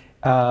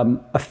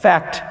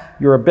 affect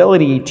your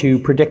ability to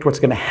predict what's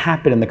going to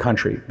happen in the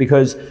country,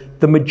 because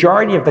the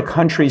majority of the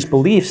country's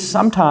beliefs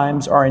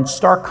sometimes are in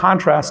stark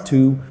contrast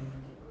to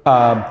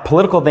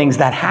political things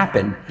that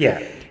happen.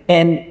 Yeah.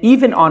 And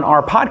even on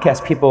our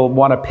podcast, people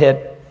want to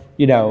pit,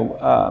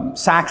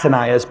 Sachs and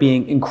I as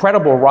being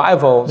incredible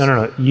rivals.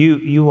 No.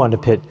 You want to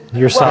pit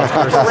yourself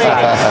versus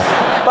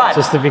Sachs. But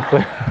just to be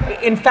clear.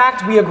 In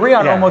fact, we agree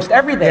on almost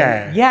everything.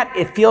 Yeah. Yet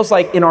it feels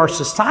like in our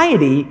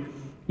society,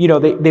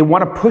 they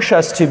want to push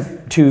us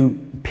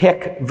to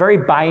pick very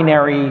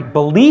binary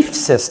belief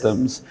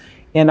systems.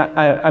 And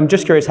I'm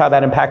just curious how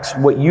that impacts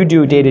what you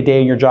do day to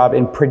day in your job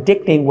in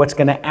predicting what's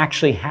going to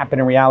actually happen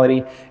in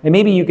reality. And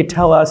maybe you could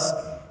tell us,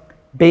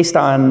 based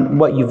on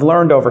what you've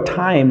learned over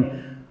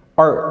time,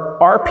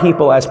 are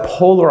people as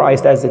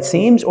polarized as it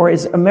seems, or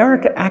is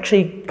America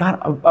actually got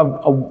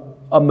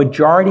a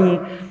majority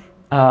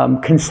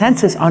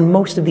consensus on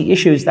most of the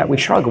issues that we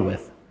struggle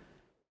with?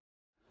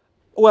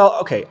 Well,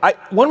 okay.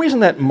 One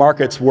reason that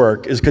markets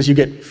work is because you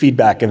get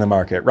feedback in the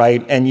market,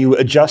 right? And you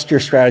adjust your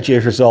strategy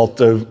as a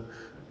result of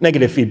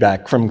negative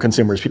feedback from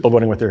consumers, people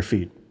voting with their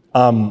feet.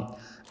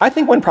 I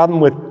think one problem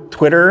with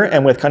Twitter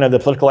and with kind of the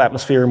political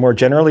atmosphere more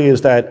generally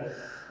is that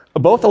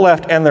both the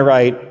left and the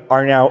right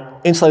are now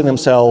insulating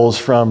themselves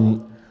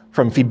from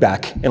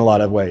feedback in a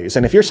lot of ways.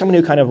 And if you're someone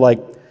who kind of like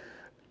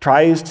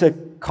tries to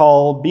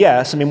call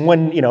BS, I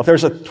mean, if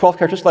there's a 12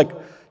 characters, like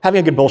having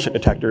a good bullshit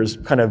detector is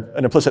kind of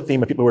an implicit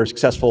theme of people who are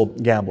successful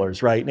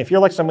gamblers, right? And if you're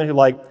like someone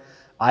who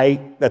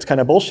that's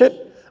kind of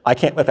bullshit, I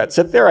can't let that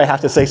sit there, I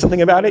have to say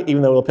something about it,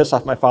 even though it'll piss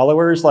off my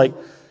followers, like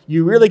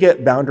you really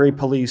get boundary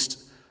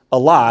policed a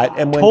lot.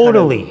 And when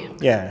Totally.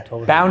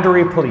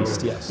 Boundary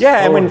policed, yes.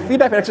 Yeah, and when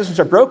feedback mechanisms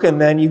are broken,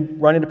 then you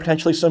run into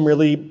potentially some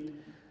really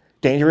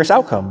dangerous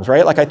outcomes,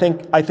 right? Like I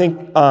think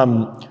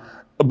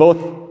both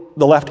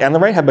the left and the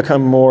right have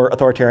become more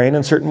authoritarian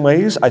in certain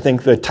ways. I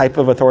think the type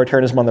of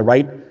authoritarianism on the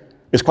right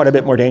is quite a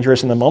bit more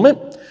dangerous in the moment,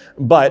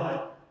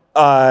 but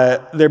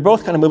they're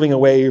both kind of moving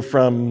away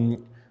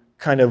from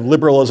kind of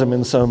liberalism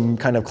in some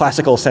kind of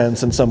classical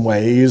sense in some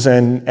ways,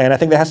 and I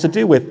think that has to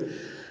do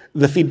with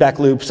the feedback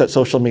loops that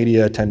social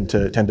media tend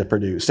to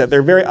produce. That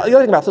they're the other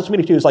thing about social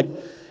media too is like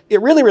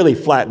it really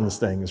flattens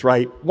things,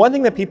 right? One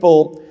thing that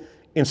people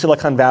in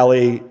Silicon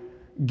Valley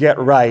get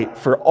right,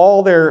 for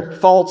all their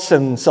faults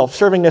and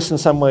self-servingness in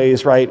some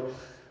ways, right?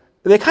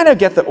 They kind of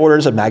get the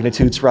orders of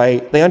magnitudes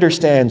right. They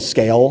understand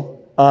scale.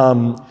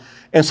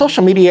 And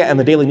social media and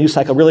the daily news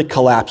cycle really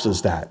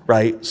collapses that,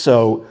 right?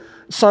 So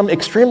some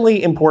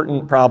extremely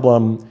important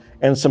problem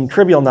and some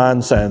trivial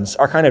nonsense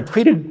are kind of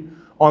treated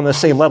on the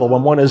same level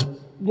when one is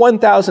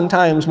 1,000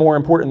 times more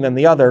important than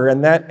the other,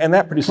 and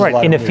that produces a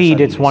lot in of a feed,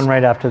 it's one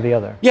right after the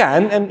other. Yeah,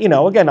 and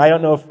again, I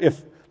don't know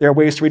if there are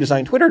ways to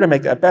redesign Twitter to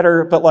make that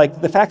better, but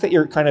like the fact that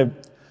you're kind of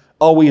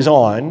always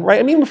on, right?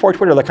 I mean, even before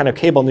Twitter, the kind of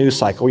cable news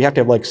cycle, you have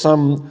to have like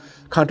some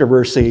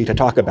controversy to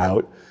talk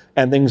about,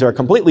 and things are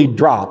completely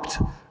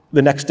dropped.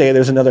 The next day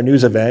there's another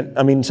news event.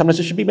 I mean, sometimes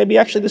it should be maybe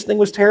actually this thing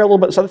was terrible,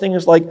 but this other thing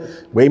is like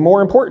way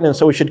more important, and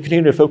so we should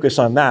continue to focus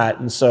on that.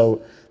 And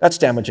so that's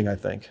damaging, I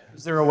think.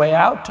 Is there a way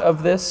out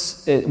of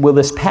this? Will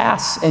this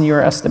pass in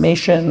your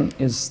estimation?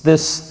 Is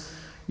this,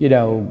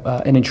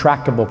 an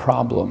intractable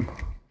problem?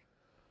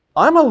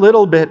 I'm a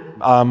little bit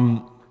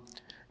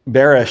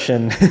bearish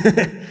and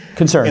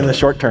concerned in the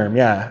short term,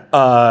 yeah,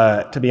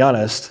 to be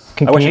honest.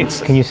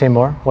 Can you say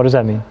more? What does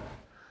that mean?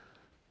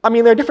 I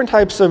mean, there are different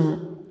types of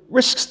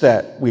risks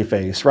that we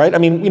face, right? I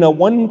mean,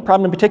 one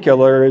problem in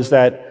particular is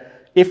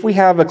that if we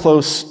have a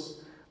close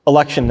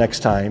election next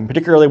time,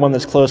 particularly one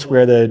that's close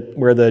where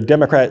the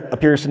Democrat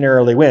appears to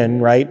narrowly win,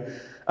 right?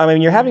 I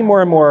mean, you're having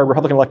more and more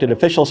Republican elected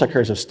officials,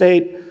 secretaries of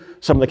state,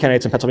 some of the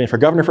candidates in Pennsylvania for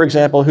governor, for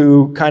example,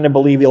 who kind of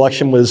believe the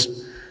election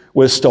was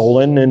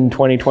stolen in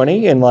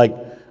 2020, and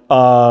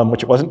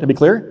which it wasn't, to be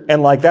clear.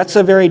 And that's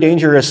a very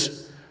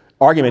dangerous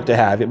argument to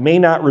have. It may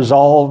not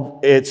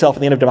resolve itself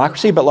in the end of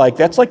democracy, but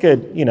that's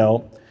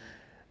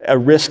a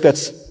risk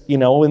that's, in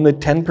the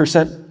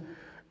 10%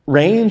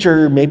 range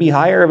or maybe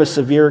higher of a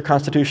severe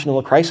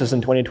constitutional crisis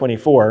in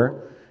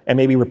 2024, and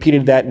maybe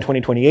repeated that in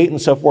 2028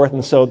 and so forth.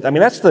 And so, I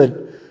mean, that's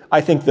I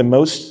think the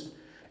most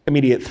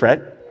immediate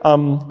threat,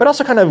 but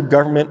also kind of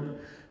government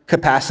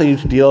capacity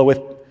to deal with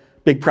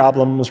big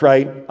problems,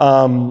 right?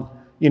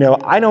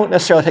 I don't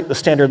necessarily take the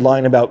standard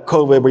line about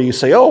COVID where you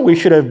say, oh, we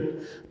should have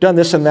done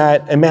this and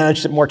that and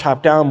managed it more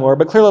top-down more,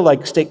 but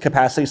clearly state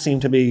capacities seem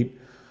to be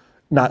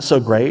not so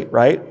great,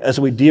 right? As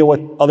we deal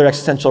with other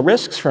existential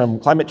risks from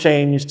climate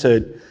change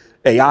to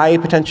AI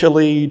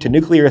potentially to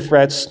nuclear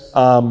threats,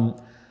 I'm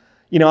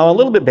a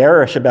little bit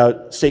bearish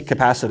about state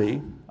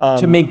capacity.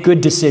 To make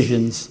good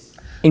decisions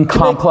in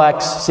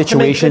complex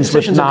situations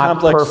with not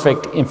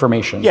perfect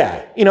information.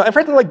 Yeah, and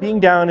frankly,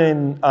 being down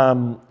in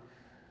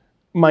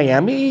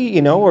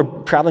Miami, or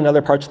traveling to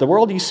other parts of the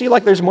world, you see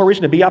there's more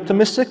reason to be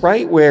optimistic,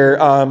 right?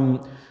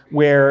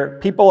 Where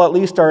people at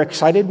least are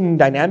excited and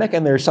dynamic,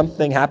 and there's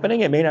something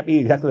happening. It may not be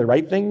exactly the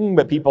right thing,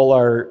 but people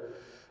are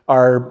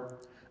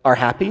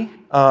happy.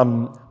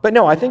 But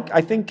no, I think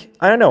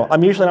I don't know.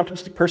 I'm usually an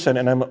optimistic person,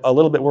 and I'm a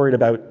little bit worried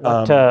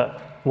about.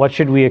 What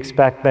should we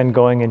expect then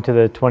going into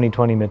the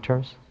 2020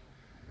 midterms?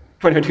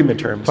 2022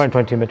 midterms.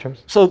 2022 midterms.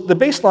 So the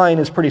baseline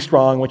is pretty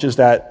strong, which is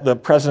that the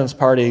president's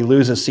party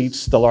loses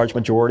seats the large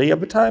majority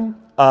of the time.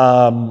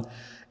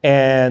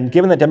 And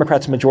given that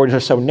Democrats' majorities are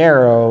so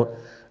narrow,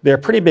 they're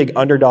pretty big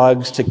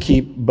underdogs to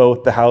keep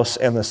both the House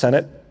and the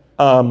Senate.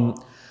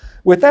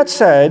 With that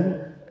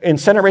said, in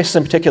Senate races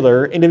in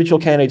particular, individual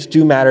candidates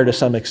do matter to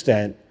some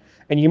extent.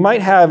 And you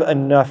might have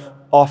enough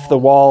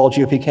off-the-wall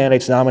GOP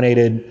candidates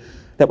nominated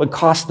that would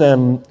cost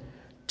them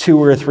 2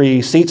 or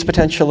 3 seats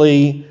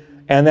potentially,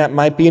 and that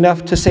might be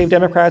enough to save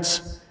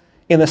Democrats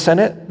in the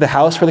Senate. The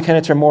House, where the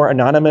candidates are more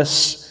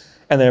anonymous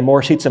and there are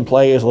more seats in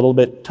play, is a little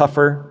bit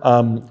tougher.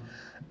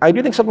 I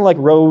do think something like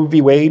Roe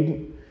v.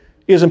 Wade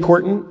is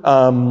important.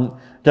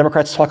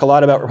 Democrats talk a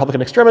lot about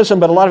Republican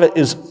extremism, but a lot of it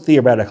is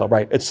theoretical,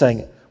 right? It's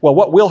saying, well,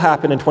 what will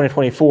happen in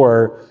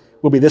 2024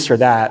 will be this or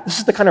that. This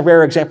is the kind of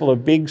rare example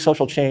of big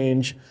social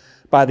change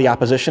by the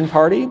opposition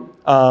party.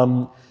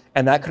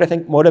 And that could, I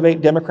think,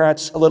 motivate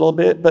Democrats a little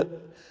bit. But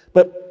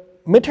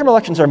midterm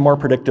elections are more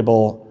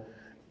predictable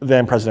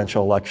than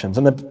presidential elections.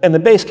 And the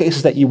base case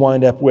is that you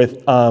wind up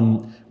with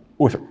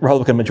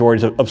Republican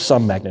majorities of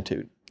some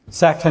magnitude.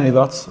 Zach, any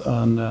thoughts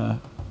on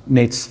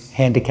Nate's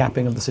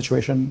handicapping of the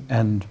situation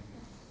and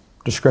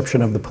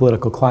description of the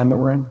political climate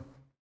we're in?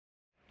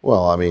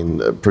 Well, I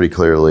mean, pretty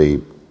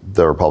clearly,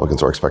 the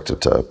Republicans are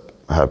expected to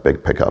have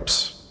big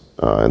pickups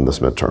in this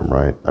midterm,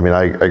 right? I mean,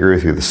 I agree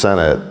with you. The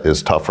Senate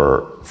is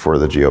tougher for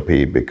the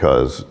GOP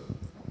because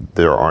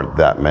there aren't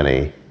that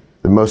many.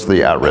 Most of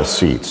the at-risk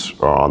seats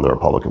are on the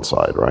Republican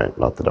side, right?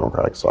 Not the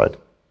Democratic side.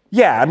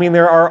 Yeah, I mean,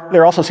 there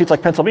are also seats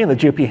like Pennsylvania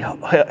the GOP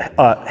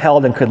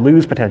held and could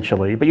lose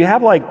potentially. But you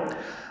have I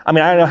don't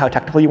know how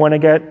technical you want to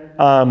get.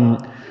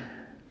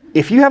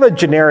 If you have a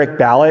generic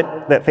ballot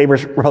that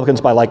favors Republicans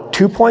by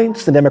 2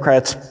 points, the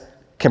Democrats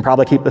can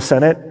probably keep the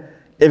Senate.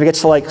 If it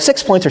gets to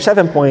 6 points or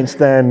 7 points,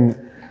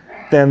 then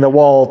the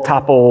wall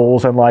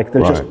topples and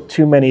there's just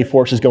too many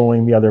forces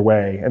going the other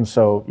way. And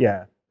so,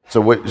 yeah. So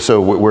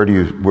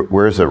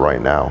where is it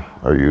right now?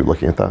 Are you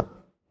looking at that?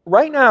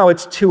 Right now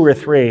it's 2 or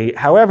 3.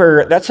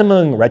 However, that's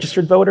among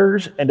registered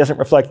voters and doesn't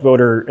reflect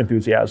voter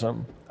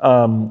enthusiasm.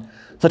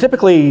 So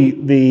typically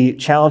the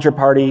challenger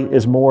party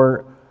is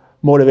more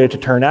motivated to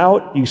turn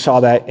out. You saw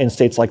that in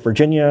states like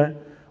Virginia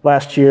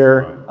last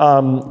year.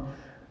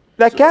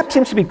 That gap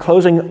seems to be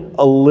closing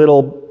a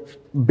little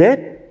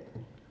bit.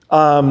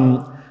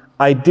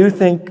 I do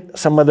think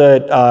some of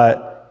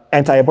the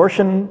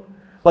anti-abortion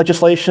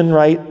legislation,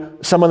 right?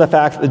 Some of the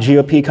fact that the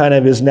GOP kind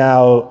of is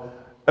now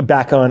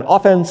back on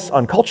offense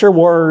on culture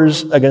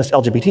wars against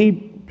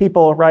LGBT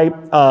people, right?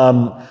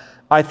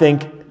 I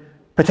think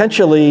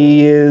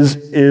potentially is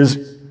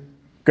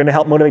going to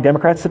help motivate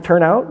Democrats to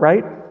turn out,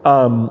 right?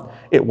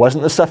 It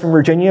wasn't the stuff in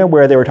Virginia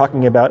where they were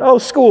talking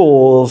about,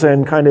 schools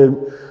and kind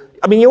of,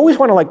 I mean, you always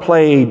want to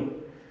play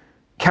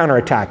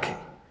counterattack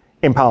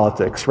in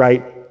politics,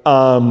 right?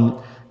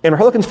 And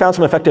Republicans found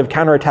some effective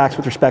counterattacks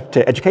with respect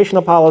to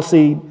educational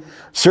policy,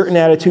 certain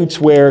attitudes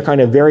where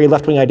kind of very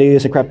left-wing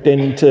ideas have crept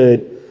into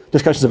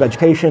discussions of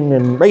education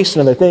and race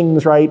and other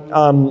things, right?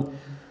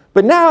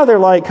 But now they're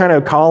like kind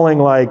of calling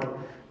like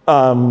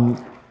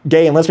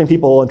gay and lesbian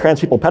people and trans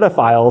people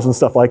pedophiles and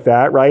stuff like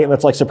that, right? And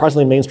that's like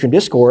surprisingly mainstream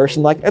discourse.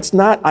 And like, it's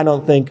not, I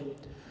don't think,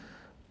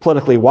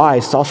 politically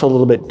wise. It's also a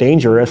little bit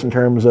dangerous in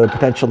terms of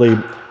potentially,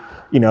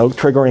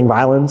 triggering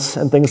violence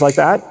and things like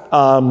that.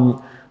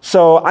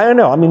 So I don't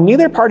know. I mean,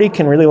 neither party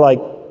can really like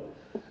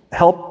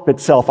help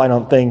itself, I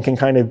don't think, in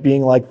kind of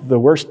being like the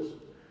worst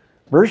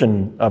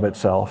version of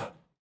itself.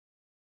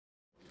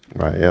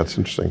 Right, yeah, it's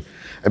interesting.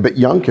 But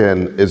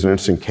Youngkin is an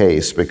interesting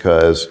case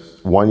because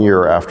 1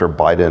 year after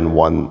Biden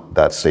won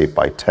that state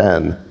by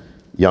 10,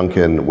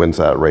 Youngkin wins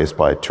that race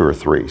by 2 or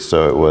 3.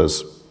 So it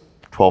was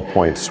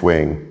 12-point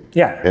swing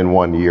in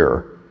 1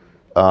 year.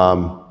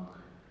 How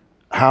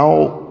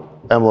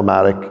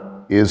emblematic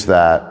is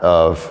that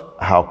of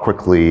how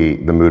quickly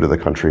the mood of the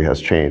country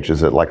has changed?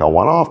 Is it like a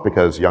one-off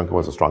because Youngkin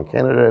was a strong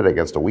candidate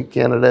against a weak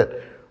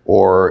candidate?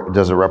 Or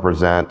does it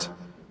represent,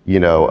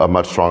 a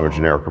much stronger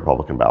generic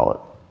Republican ballot?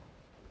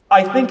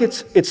 I think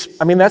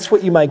I mean, that's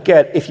what you might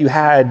get if you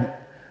had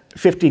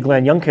 50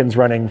 Glenn Youngkins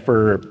running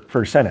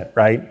for Senate,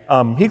 right?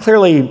 He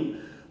clearly,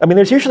 I mean,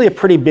 there's usually a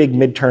pretty big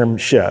midterm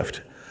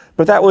shift,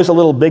 but that was a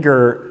little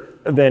bigger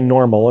than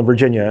normal in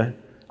Virginia.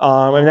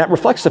 And that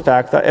reflects the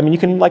fact that, I mean, you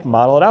can like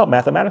model it out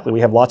mathematically.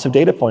 We have lots of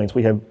data points.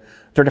 We have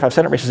 35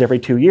 Senate races every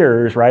 2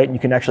 years, right? And you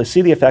can actually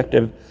see the effect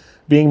of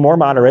being more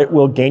moderate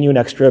will gain you an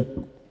extra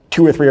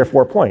 2 or 3 or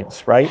 4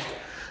 points, right?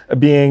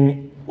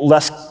 Being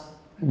less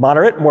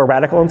moderate, more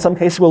radical in some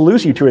cases, will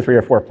lose you 2 or 3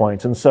 or 4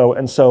 points. And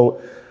so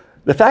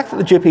the fact that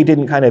the GOP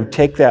didn't kind of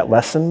take that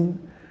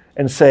lesson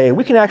and say,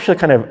 we can actually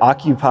kind of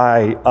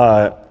occupy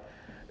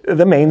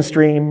the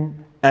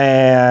mainstream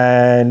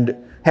and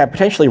have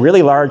potentially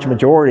really large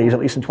majorities, at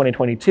least in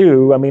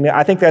 2022, I mean,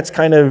 I think that's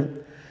kind of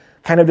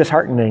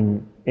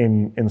disheartening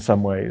in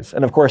some ways.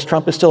 And of course,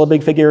 Trump is still a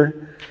big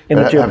figure in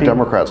the GOP. Have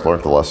Democrats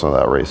learned the lesson of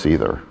that race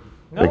either?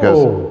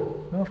 No.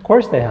 No, of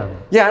course they haven't.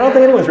 Yeah, I don't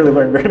think anyone's really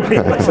learned very many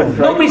lessons.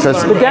 Right? Nobody's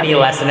learned any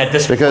lesson at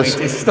this point.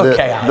 It's still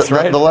chaos,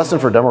 right? The lesson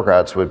for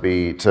Democrats would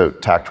be to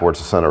tack towards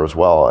the center as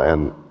well,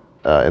 and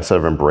instead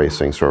of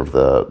embracing sort of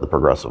the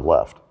progressive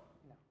left.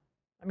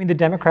 I mean, the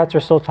Democrats are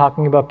still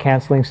talking about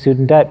canceling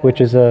student debt,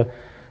 which is a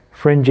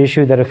fringe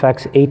issue that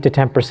affects 8 to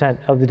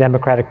 10% of the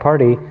Democratic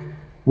Party,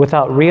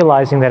 without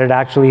realizing that it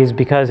actually is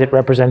because it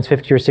represents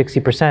 50 or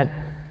 60%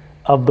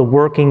 of the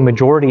working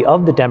majority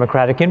of the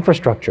Democratic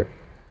infrastructure.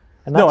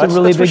 And that's a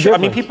really big difference.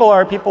 I mean,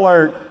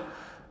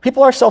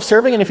 people are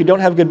self-serving, and if you don't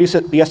have good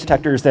BS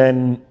detectors,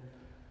 then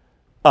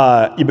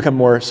you become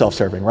more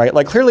self-serving, right?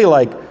 Like clearly,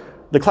 like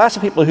the class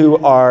of people who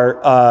are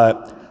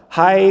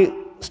high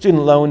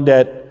student loan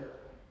debt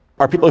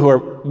are people who are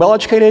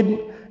well-educated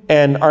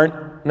and aren't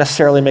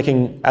necessarily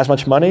making as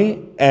much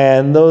money,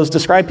 and those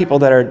describe people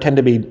that tend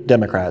to be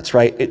Democrats,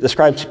 right? It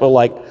describes people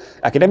like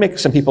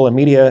academics and people in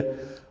media.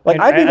 Like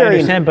I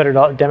understand,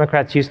 but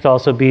Democrats used to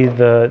also be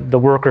the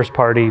workers'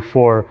 party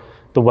for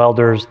the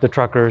welders, the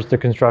truckers, the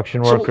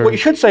construction workers. So what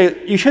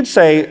you should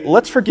say,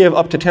 let's forgive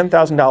up to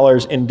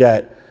 $10,000 in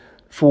debt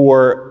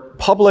for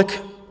public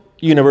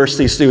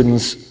university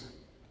students'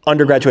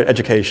 undergraduate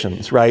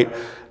educations, right?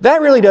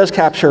 That really does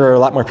capture a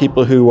lot more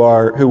people who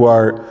are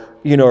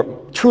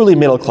truly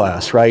middle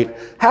class, right?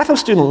 Half of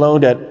student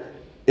loan debt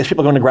is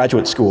people going to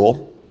graduate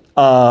school.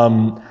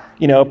 I'm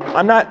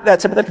not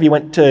that sympathetic if you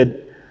went to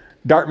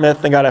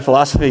Dartmouth and got a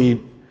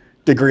philosophy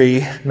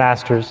degree.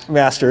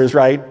 Masters,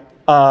 right?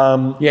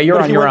 You're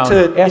on your own.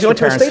 If you went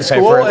to a state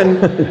school and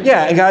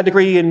got a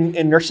degree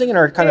in nursing and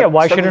are kind of...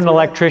 why should an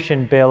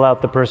electrician bail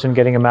out the person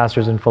getting a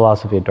master's in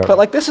philosophy at Dartmouth? But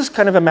like this is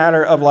kind of a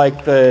matter of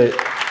like the...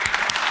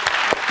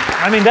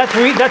 I mean, that's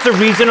a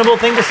reasonable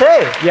thing to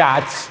say. Yeah,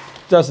 it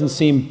doesn't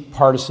seem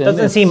partisan.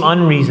 Doesn't seem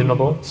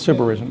unreasonable.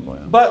 Super reasonable.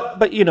 Yeah.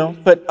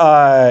 But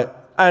I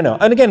don't know.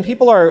 And again,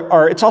 people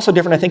are. It's also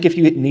different. I think if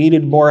you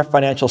needed more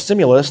financial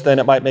stimulus, then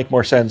it might make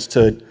more sense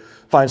to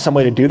find some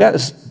way to do that.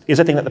 Is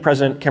a thing that the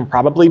president can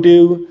probably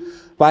do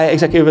by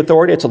executive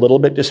authority. It's a little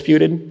bit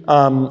disputed.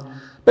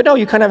 But no,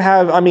 you kind of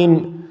have. I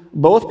mean,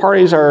 both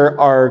parties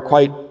are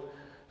quite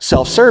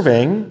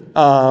self-serving,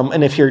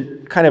 and if you're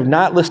kind of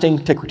not listening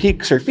to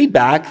critiques or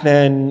feedback,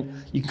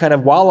 then you can kind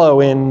of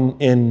wallow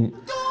in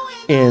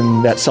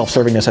that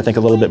self-servingness, I think, a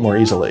little bit more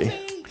easily.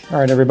 All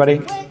right,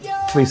 everybody,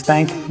 please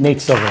thank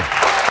Nate Silver.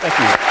 Thank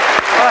you.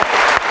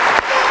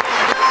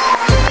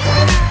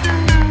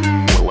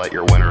 We'll let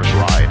your winners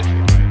ride.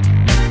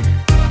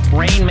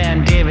 Rain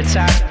Man David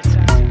Sack.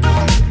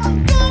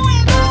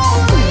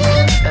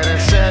 And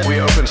instead, we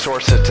open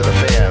source it to the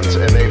fans,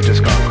 and they've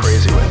just gone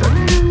crazy with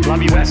it.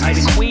 Love you,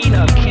 Bestie. Queen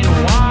of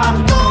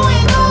Quinoa.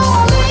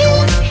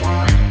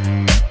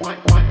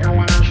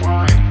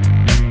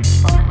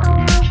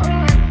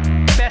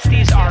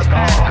 Besties are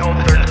called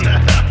 13.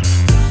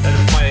 That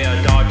is my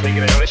dog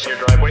taking a notice in your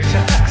driveway.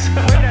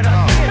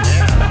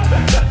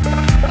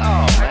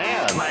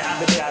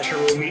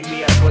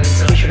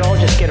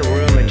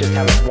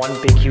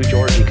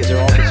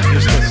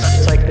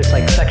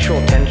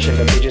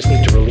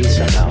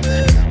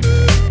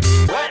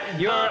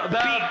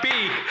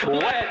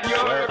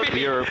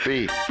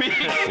 PRP.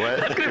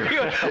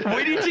 What?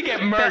 We need to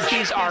get merch.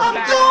 Besties are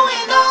back.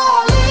 Going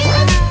all in.